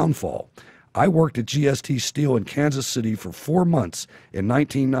their downfall. I worked at GST Steel in Kansas City for 4 months in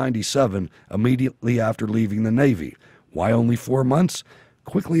 1997, immediately after leaving the Navy. Why only 4 months?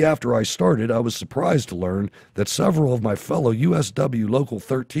 Quickly after I started, I was surprised to learn that several of my fellow USW Local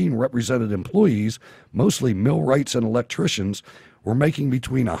 13 represented employees, mostly millwrights and electricians, were making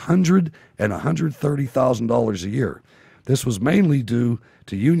between $100,000 and $130,000 a year. This was mainly due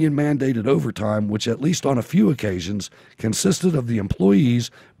to union-mandated overtime, which at least on a few occasions consisted of the employees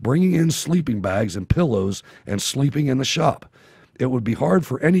bringing in sleeping bags and pillows and sleeping in the shop. It would be hard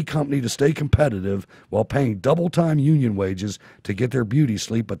for any company to stay competitive while paying double-time union wages to get their beauty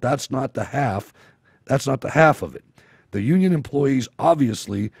sleep, but that's not the half of it. The union employees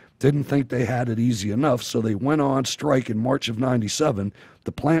obviously didn't think they had it easy enough, so they went on strike in March of '97.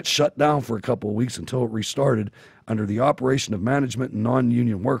 The plant shut down for a couple of weeks until it restarted under the operation of management and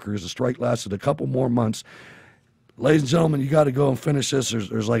non-union workers. The strike lasted a couple more months. Ladies and gentlemen, you got to go and finish this.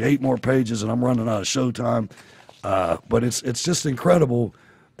 There's like 8 more pages, and I'm running out of showtime. But it's just incredible.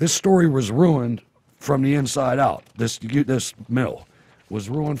 This story was ruined from the inside out. This mill was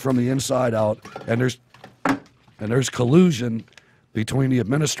ruined from the inside out, and there's collusion between the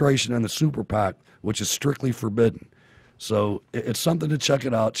administration and the SuperPac, which is strictly forbidden. So it's something to check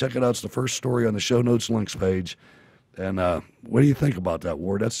it out. Check it out. It's the first story on the show notes links page. And what do you think about that,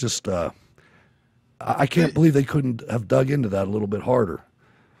 Ward? That's just I can't believe they couldn't have dug into that a little bit harder.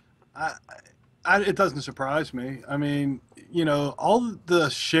 It doesn't surprise me. I mean, you know, all the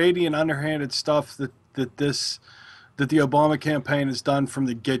shady and underhanded stuff that the Obama campaign has done from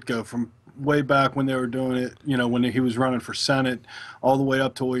the get-go, from way back when they were doing it, you know, when he was running for Senate, all the way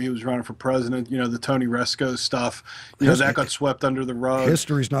up to when he was running for president, you know, the Tony Resco stuff, you know, that got swept under the rug.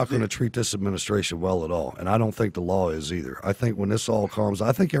 History's not going to treat this administration well at all, and I don't think the law is either. I think when this all comes,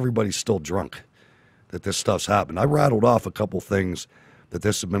 I think everybody's still drunk that this stuff's happened. I rattled off a couple things that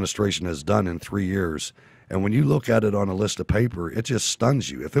this administration has done in 3 years, and when you look at it on a list of paper, it just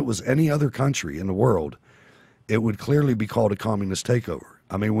stuns you. If it was any other country in the world, it would clearly be called a communist takeover.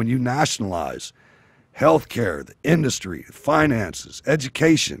 I mean, when you nationalize healthcare, the industry, finances,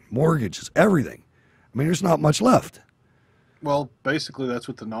 education, mortgages, everything, I mean, there's not much left. Well, basically, that's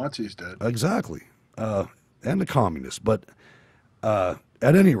what the Nazis did. Exactly. And the communists. But at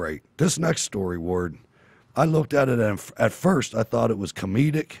any rate, this next story, Ward, I looked at it, and at first I thought it was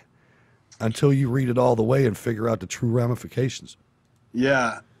comedic until you read it all the way and figure out the true ramifications.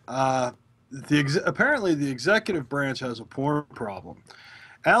 Yeah. Apparently, the executive branch has a porn problem.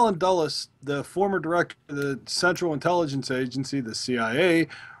 Alan Dulles, the former director of the Central Intelligence Agency, the CIA,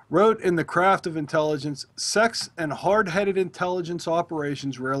 wrote in The Craft of Intelligence, "Sex and hard-headed intelligence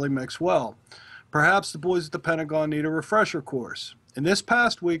operations rarely mix well. Perhaps the boys at the Pentagon need a refresher course." In this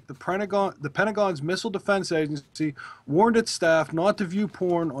past week, the Pentagon's Missile Defense Agency warned its staff not to view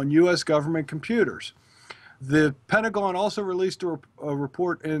porn on U.S. government computers. The Pentagon also released a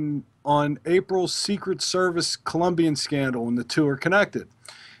report on April's Secret Service Colombian scandal, and the two are connected.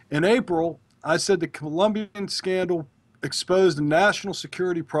 In April, I said the Colombian scandal exposed a national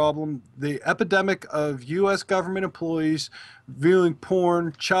security problem, the epidemic of U.S. government employees viewing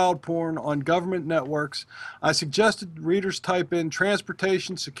porn, child porn, on government networks. I suggested readers type in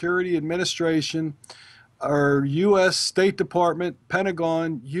Transportation Security Administration or U.S. State Department,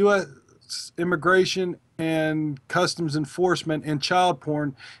 Pentagon, U.S. Immigration and Customs Enforcement, and child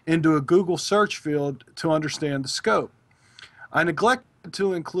porn into a Google search field to understand the scope. I neglected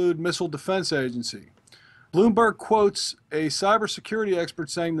to include Missile Defense Agency. Bloomberg quotes a cybersecurity expert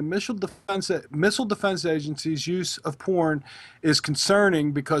saying the Missile Defense Agency's use of porn is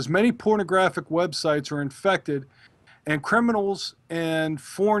concerning because many pornographic websites are infected, and criminals and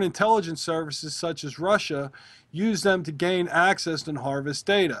foreign intelligence services such as Russia use them to gain access and harvest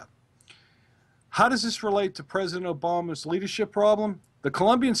data. How does this relate to President Obama's leadership problem? The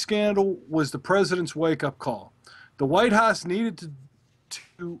Colombian scandal was the president's wake-up call. The White House needed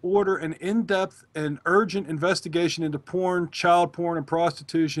to order an in-depth and urgent investigation into porn, child porn, and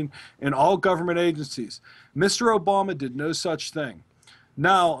prostitution in all government agencies. Mr. Obama did no such thing.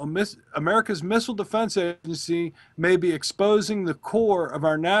 Now, America's Missile Defense Agency may be exposing the core of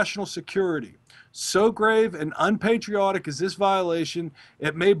our national security. So grave and unpatriotic is this violation,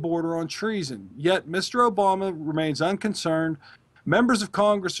 it may border on treason. Yet, Mr. Obama remains unconcerned. Members of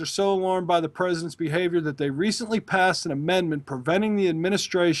Congress are so alarmed by the president's behavior that they recently passed an amendment preventing the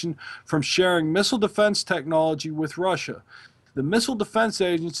administration from sharing missile defense technology with Russia. The Missile Defense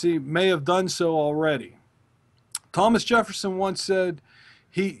Agency may have done so already. Thomas Jefferson once said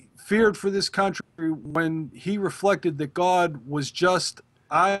he feared for this country when he reflected that God was just,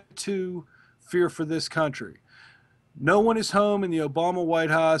 I too fear for this country. No one is home in the Obama White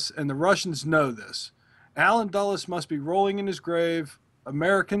House, and the Russians know this. Allen Dulles must be rolling in his grave.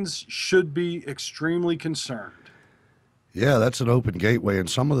 Americans should be extremely concerned. Yeah, that's an open gateway, and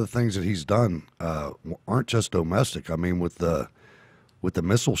some of the things that he's done aren't just domestic. I mean, with the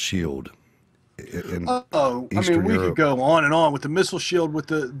missile shield in Eastern we Europe. could go on and on with the missile shield, with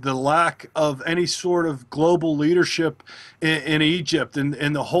the lack of any sort of global leadership in Egypt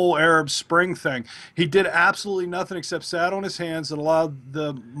and the whole Arab Spring thing. He did absolutely nothing except sat on his hands and allowed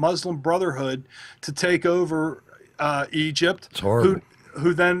the Muslim Brotherhood to take over Egypt. It's horrible.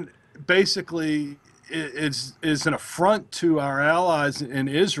 Who then basically is an affront to our allies in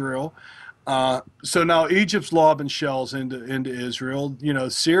Israel. So now Egypt's lobbing shells into Israel. You know,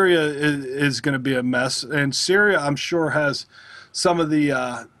 Syria is going to be a mess, and Syria, I'm sure, has some of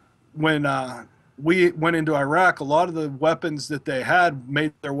the when we went into Iraq, a lot of the weapons that they had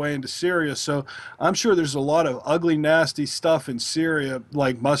made their way into Syria. So I'm sure there's a lot of ugly, nasty stuff in Syria,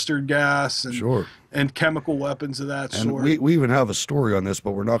 like mustard gas and Sure. and chemical weapons of that And sort. we even have a story on this,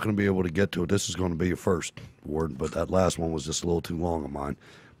 but we're not going to be able to get to it. This is going to be a first, Ward, but that last one was just a little too long of mine.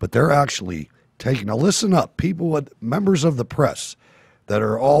 But they're actually taking, now listen up, members of the press that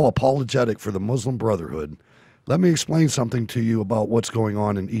are all apologetic for the Muslim Brotherhood. Let me explain something to you about what's going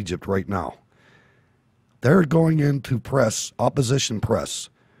on in Egypt right now. They're going into press, opposition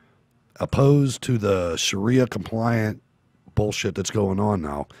press, opposed to the Sharia compliant bullshit that's going on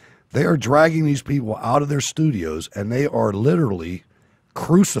now. They are dragging these people out of their studios, and they are literally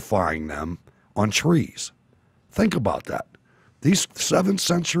crucifying them on trees. Think about that. These 7th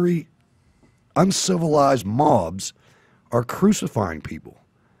century uncivilized mobs are crucifying people.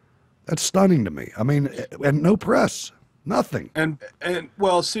 That's stunning to me. I mean, and no press, nothing. And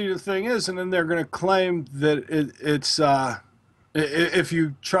well, see, the thing is, and then they're going to claim that it's if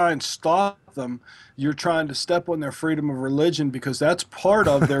you try and stop them, you're trying to step on their freedom of religion, because that's part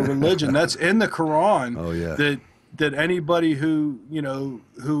of their religion. That's in the Quran. Oh, yeah. That anybody who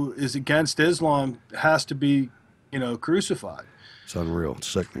is against Islam has to be crucified. It's unreal. It's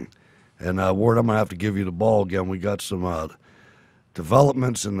sickening. And, Ward, I'm going to have to give you the ball again. We got some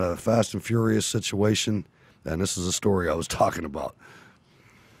developments in the Fast and Furious situation, and this is a story I was talking about.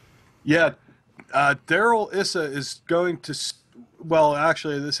 Yeah, Daryl Issa is going to, well,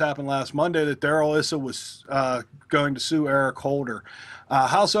 actually, this happened last Monday, that Daryl Issa was going to sue Eric Holder.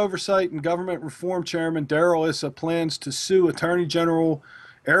 House Oversight and Government Reform Chairman Daryl Issa plans to sue Attorney General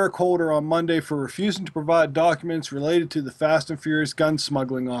Eric Holder on Monday for refusing to provide documents related to the Fast and Furious gun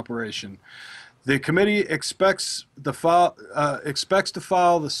smuggling operation. The committee expects to file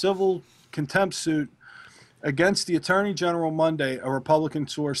the civil contempt suit against the Attorney General Monday, a Republican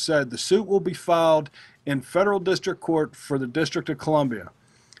source said. The suit will be filed in federal district court for the District of Columbia.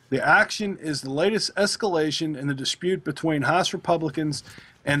 The action is the latest escalation in the dispute between House Republicans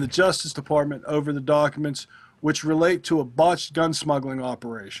and the Justice Department over the documents which relate to a botched gun smuggling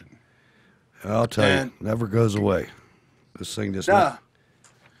operation. I'll tell you, never goes away. This thing just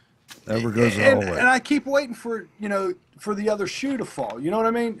never goes away. And I keep waiting for the other shoe to fall. You know what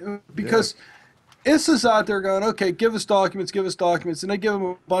I mean? Because Issa's out there going, okay, give us documents, and they give them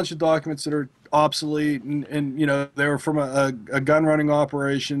a bunch of documents that are obsolete, and they were from a gun running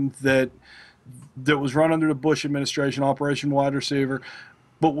operation that was run under the Bush administration, Operation Wide Receiver.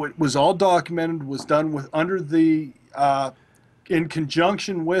 But what was all documented was done in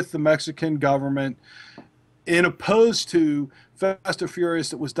conjunction with the Mexican government, in opposed to Fast and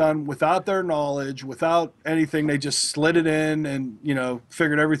Furious that was done without their knowledge, without anything. They just slid it in and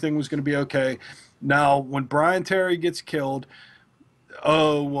figured everything was going to be okay. Now, when Brian Terry gets killed,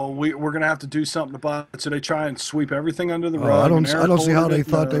 we're going to have to do something about it. So they try and sweep everything under the rug. I don't see how they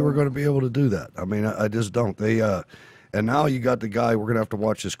thought they were going to be able to do that. I mean, I just don't. And now you got the guy, we're going to have to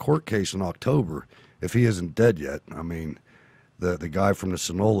watch his court case in October, if he isn't dead yet. I mean, the guy from the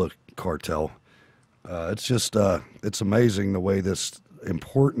Sinaloa cartel. It's just, it's amazing the way this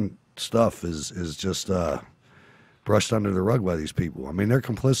important stuff is just brushed under the rug by these people. I mean, they're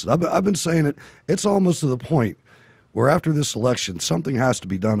complicit. I've been saying it. It's almost to the point where after this election, something has to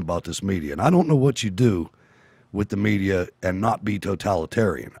be done about this media. And I don't know what you do with the media and not be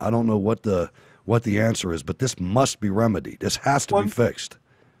totalitarian. I don't know what the answer is, but this must be remedied. This has to be fixed.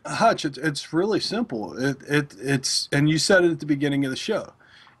 Hutch, it's really simple. It's and you said it at the beginning of the show.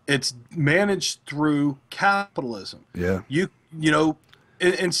 It's managed through capitalism. Yeah. You know,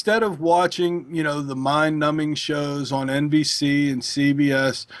 instead of watching, the mind-numbing shows on NBC and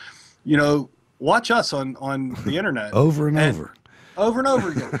CBS, watch us on the internet over and over and over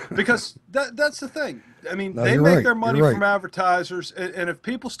again, because that's the thing. I mean, no, they make right. their money You're right. from advertisers, and if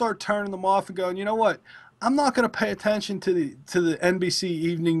people start turning them off and going, you know what, I'm not going to pay attention to the NBC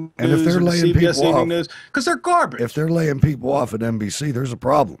evening and news if they're or the laying CBS people evening off, news, because they're garbage. If they're laying people off at NBC, there's a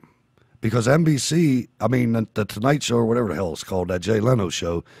problem. Because NBC, I mean, the Tonight Show or whatever the hell it's called, that Jay Leno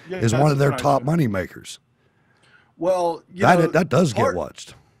show, is one of their top money makers. Well, that does get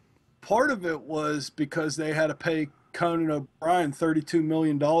watched. Part of it was because they had to pay Conan O'Brien $32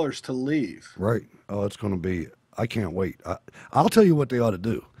 million to leave. Right. Oh, it's going to be, I can't wait. I'll tell you what they ought to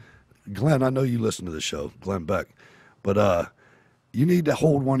do. Glenn, I know you listen to the show, Glenn Beck, but you need to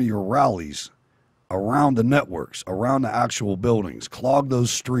hold one of your rallies around the networks, around the actual buildings, clog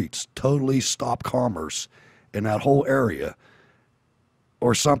those streets, totally stop commerce in that whole area,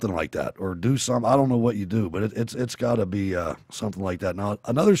 or something like that, or do some. I don't know what you do, but it's got to be something like that. Now,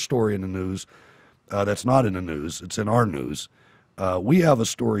 another story in the news that's not in the news, it's in our news. We have a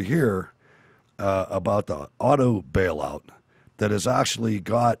story here about the auto bailout that has actually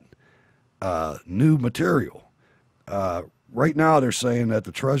got new material. Right now, they're saying that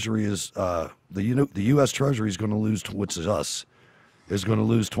the Treasury is the U.S. Treasury is going to lose, which is us, is going to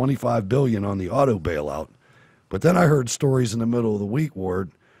lose $25 billion on the auto bailout. But then I heard stories in the middle of the week,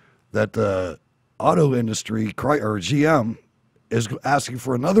 Ward, that the auto industry, or GM, is asking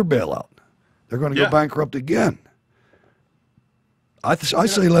for another bailout. They're going to go bankrupt again. I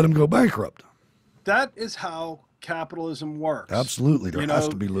say let them go bankrupt. That is how capitalism works. Absolutely. There has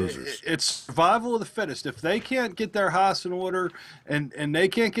to be losers. It's survival of the fittest. If they can't get their house in order and they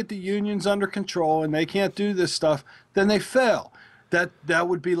can't get the unions under control and they can't do this stuff, then they fail. That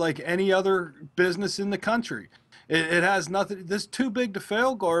would be like any other business in the country. It has nothing. This too big to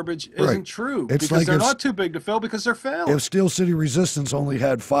fail garbage isn't true. It's because like they're not too big to fail because they're failing. If Steel City Resistance only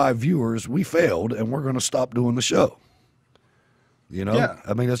had 5 viewers, we failed and we're going to stop doing the show. Yeah.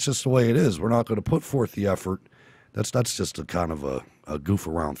 I mean, that's just the way it is. We're not going to put forth the effort. That's just a kind of a goof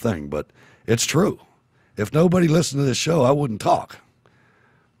around thing, but it's true. If nobody listened to this show, I wouldn't talk.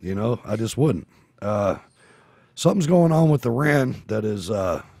 I just wouldn't. Something's going on with Iran that is,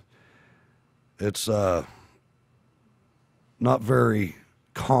 it's not very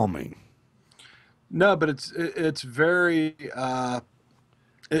calming. No, but it's very,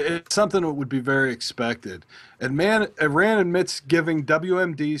 it's something that would be very expected. And Iran admits giving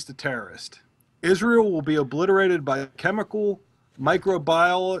WMDs to terrorists. Israel will be obliterated by chemical,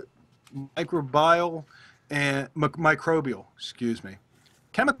 microbial, and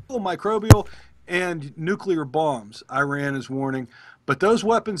chemical, microbial, and nuclear bombs, Iran is warning. But those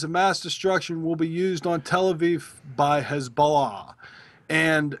weapons of mass destruction will be used on Tel Aviv by Hezbollah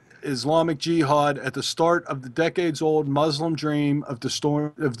and Islamic Jihad at the start of the decades-old Muslim dream of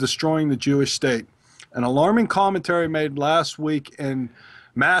destroying the Jewish state. An alarming commentary made last week in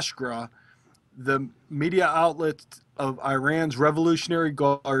Mashgra, the media outlet of Iran's Revolutionary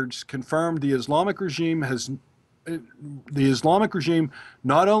Guards, confirmed the Islamic regime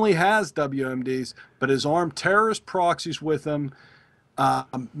not only has WMDs, but has armed terrorist proxies with them.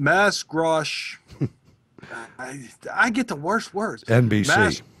 Masgrosh, I get the worst words.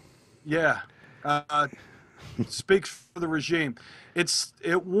 NBC. Speaks for the regime.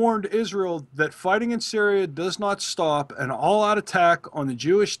 It warned Israel that fighting in Syria does not stop. An all-out attack on the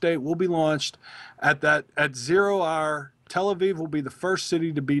Jewish state will be launched at 0 hour. Tel Aviv will be the first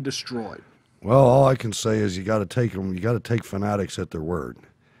city to be destroyed. Well, all I can say is you got to take them. You got to take fanatics at their word.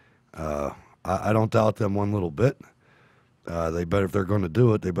 I don't doubt them one little bit. They better, if they're going to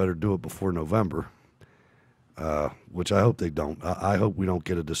do it, they better do it before November. Which I hope they don't. I hope we don't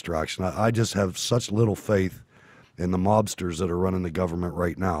get a distraction. I just have such little faith in the mobsters that are running the government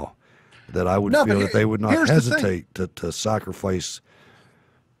right now that I would feel that they would not hesitate to sacrifice.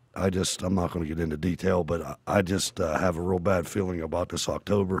 I'm not going to get into detail, but I just have a real bad feeling about this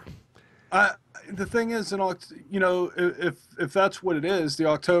October. The thing is, if that's what it is, the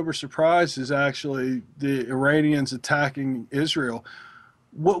October surprise is actually the Iranians attacking Israel.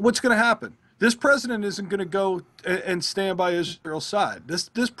 What's going to happen? This president isn't going to go and stand by Israel's side. This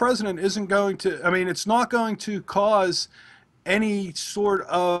president isn't going to. I mean, it's not going to cause any sort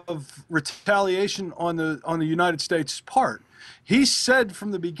of retaliation on the United States part. He said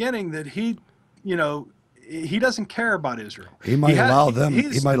from the beginning that he doesn't care about Israel. He might allow them.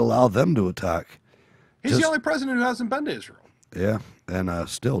 He might allow them to attack. He's the only president who hasn't been to Israel. Yeah, and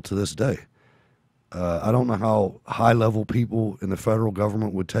still to this day, I don't know how high-level people in the federal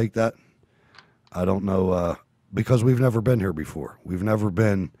government would take that. I don't know, because we've never been here before. We've never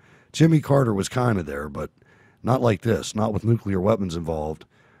been. Jimmy Carter was kind of there, but not like this, not with nuclear weapons involved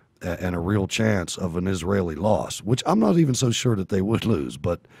and a real chance of an Israeli loss, which I'm not even so sure that they would lose.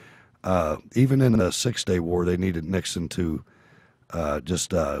 But even in the Six-Day War, they needed Nixon to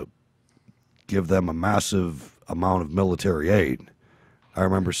just give them a massive amount of military aid. I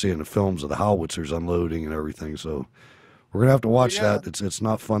remember seeing the films of the howitzers unloading and everything. So we're gonna have to watch that. It's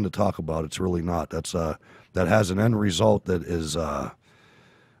not fun to talk about. It's really not. That has an end result that is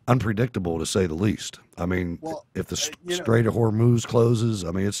unpredictable, to say the least. I mean, if the Strait of Hormuz closes,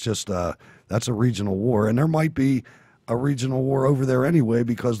 I mean, it's just that's a regional war, and there might be a regional war over there anyway,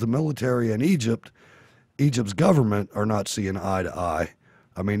 because the military and Egypt's government are not seeing eye to eye.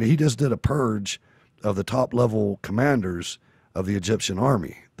 I mean, he just did a purge of the top level commanders of the Egyptian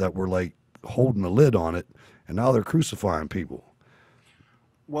army that were like holding a lid on it, and now they're crucifying people.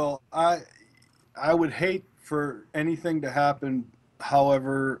 Well, I would hate for anything to happen.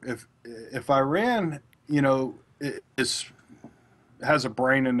 However, if Iran, has a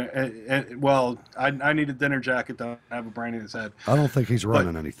brain in it, well, I need a dinner jacket to have a brain in his head. I don't think he's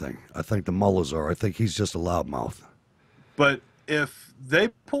running anything. I think the mullahs are. I think he's just a loudmouth. But if they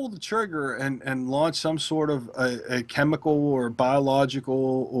pull the trigger and launch some sort of a chemical or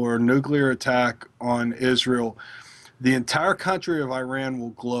biological or nuclear attack on Israel, the entire country of Iran will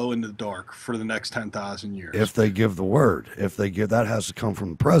glow in the dark for the next 10,000 years. If they give the word. That has to come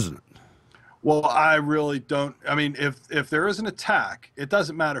from the president. Well, I really don't. I mean, if there is an attack, it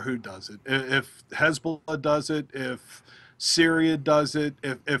doesn't matter who does it. If Hezbollah does it, if Syria does it,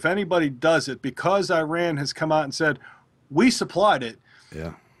 if anybody does it, because Iran has come out and said, we supplied it.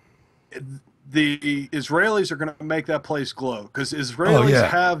 Yeah. The Israelis are going to make that place glow, because Israelis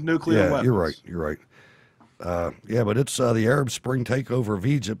have nuclear weapons. You're right. But it's the Arab Spring takeover of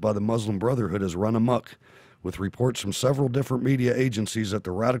Egypt by the Muslim Brotherhood has run amok, with reports from several different media agencies that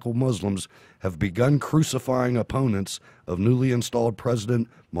the radical Muslims have begun crucifying opponents of newly installed President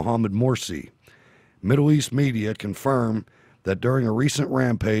Mohammed Morsi. Middle East media confirm that during a recent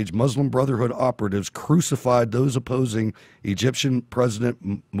rampage, Muslim Brotherhood operatives crucified those opposing Egyptian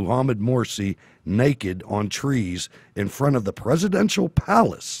President Mohammed Morsi naked on trees in front of the presidential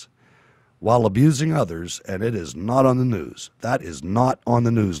palace while abusing others, and it is not on the news. That is not on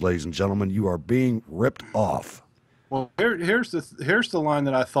the news, ladies and gentlemen. You are being ripped off. Well, here's the line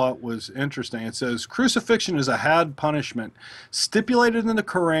that I thought was interesting. It says, crucifixion is a had punishment stipulated in the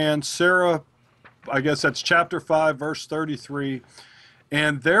Quran, Surah, I guess that's chapter 5, verse 33,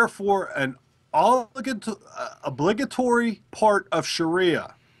 and therefore an obligatory part of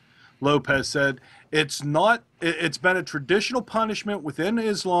Sharia. Lopez said, it's been a traditional punishment within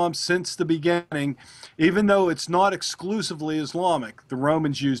Islam since the beginning, even though it's not exclusively Islamic. The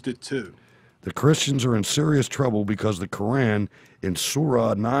Romans used it too. The Christians are in serious trouble because the Quran in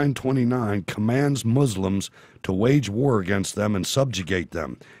Surah 929 commands Muslims to wage war against them and subjugate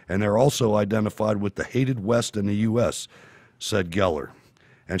them, and they're also identified with the hated West in the U.S., said Geller.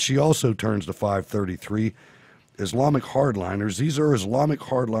 And she also turns to 533, Islamic hardliners. These are Islamic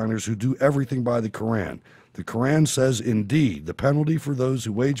hardliners who do everything by the Quran. The Quran says, indeed, the penalty for those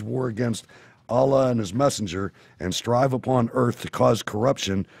who wage war against Allah and his messenger and strive upon earth to cause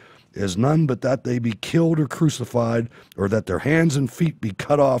corruption is none but that they be killed or crucified, or that their hands and feet be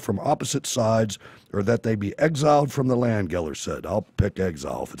cut off from opposite sides, or that they be exiled from the land, Geller said. I'll pick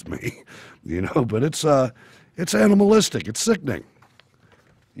exile if it's me, but it's animalistic. It's sickening,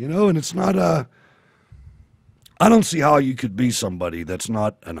 and it's not I don't see how you could be somebody that's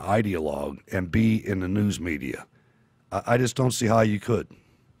not an ideologue and be in the news media. I just don't see how you could.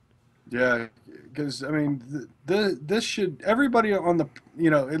 Yeah, because, I mean, this should, everybody on the,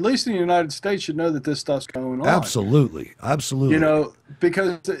 at least in the United States should know that this stuff's going on. Absolutely.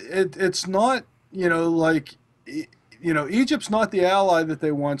 Because it's not, Egypt's not the ally that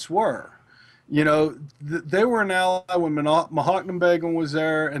they once were. They were an ally when Mahatma Begum was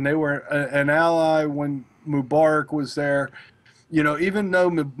there, and they were an ally when Mubarak was there. Even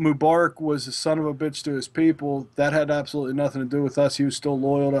though Mubarak was a son of a bitch to his people, that had absolutely nothing to do with us. He was still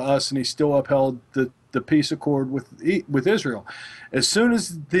loyal to us, and he still upheld the peace accord with Israel. As soon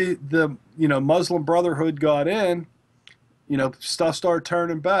as the Muslim Brotherhood got in, stuff started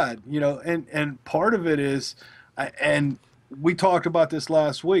turning bad. And part of it is, and we talked about this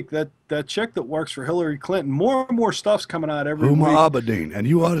last week. That chick that works for Hillary Clinton, more and more stuff's coming out every week. Abedin, and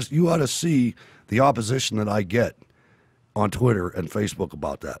you ought to see the opposition that I get on Twitter and Facebook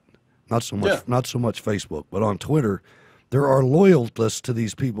about that. Not so much Facebook, but on Twitter, there are loyalists to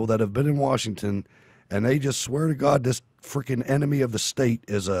these people that have been in Washington, and they just swear to God this freaking enemy of the state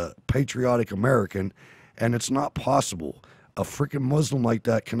is a patriotic American, and it's not possible. A freaking Muslim like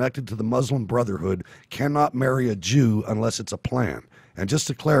that connected to the Muslim Brotherhood cannot marry a Jew unless it's a plan. And just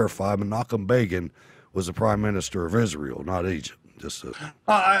to clarify, Menachem Begin was the prime minister of Israel, not Egypt. Just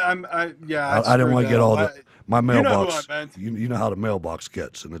I didn't want to get all my mailbox. You know how the mailbox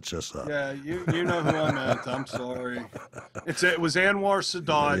gets, and it's just yeah. You know who I meant. I'm sorry. It was Anwar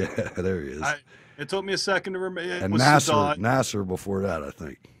Sadat. Yeah, there he is. It took me a second to remember. And Nasser before that, I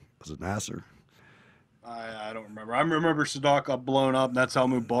think. Was it Nasser? I don't remember. I remember Sadat got blown up, and that's how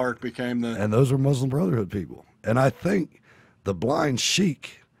Mubarak became the. And those were Muslim Brotherhood people. And I think the blind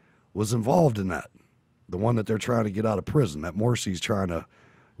sheik was involved in that. The one that they're trying to get out of prison, that Morsi's trying to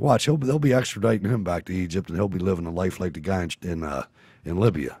watch. They'll be extraditing him back to Egypt, and he'll be living a life like the guy in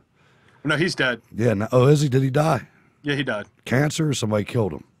Libya. No, he's dead. Yeah. Is he? Did he die? Yeah, he died. Cancer, or somebody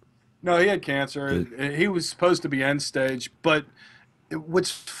killed him? No, he had cancer. He was supposed to be end stage. But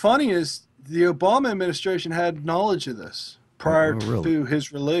what's funny is the Obama administration had knowledge of this prior to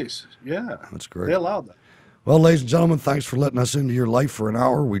his release. Yeah. That's great. They allowed that. Well, ladies and gentlemen, thanks for letting us into your life for an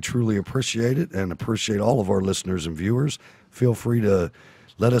hour. We truly appreciate it and appreciate all of our listeners and viewers. Feel free to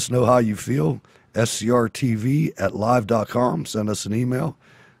let us know how you feel. SCRTV@live.com. Send us an email.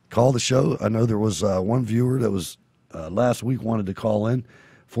 Call the show. I know there was one viewer that was last week wanted to call in.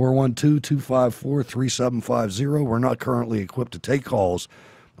 412-254-3750. We're not currently equipped to take calls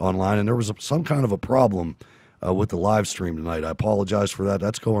online, and there was some kind of a problem with the live stream tonight. I apologize for that.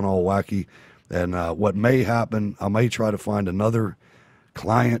 That's going all wacky. And what may happen, I may try to find another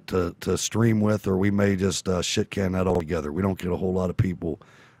client to stream with, or we may just shit can that all together. We don't get a whole lot of people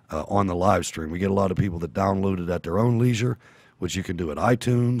on the live stream. We get a lot of people that download it at their own leisure, which you can do at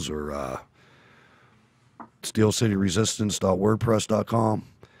iTunes or steelcityresistance.wordpress.com.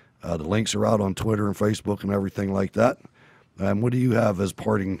 The links are out on Twitter and Facebook and everything like that. And what do you have as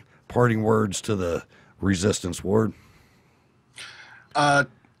parting words to the resistance, Ward? I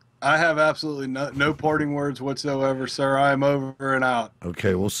have absolutely no parting words whatsoever, sir. I am over and out.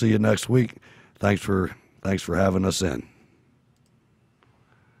 Okay, we'll see you next week. Thanks for having us in.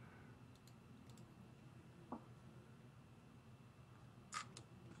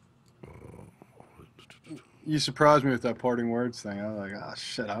 You surprised me with that parting words thing. I was like, oh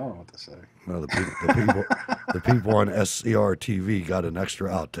shit, I don't know what to say. No, the people on SCRTV got an extra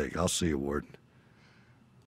outtake. I'll see you, Ward.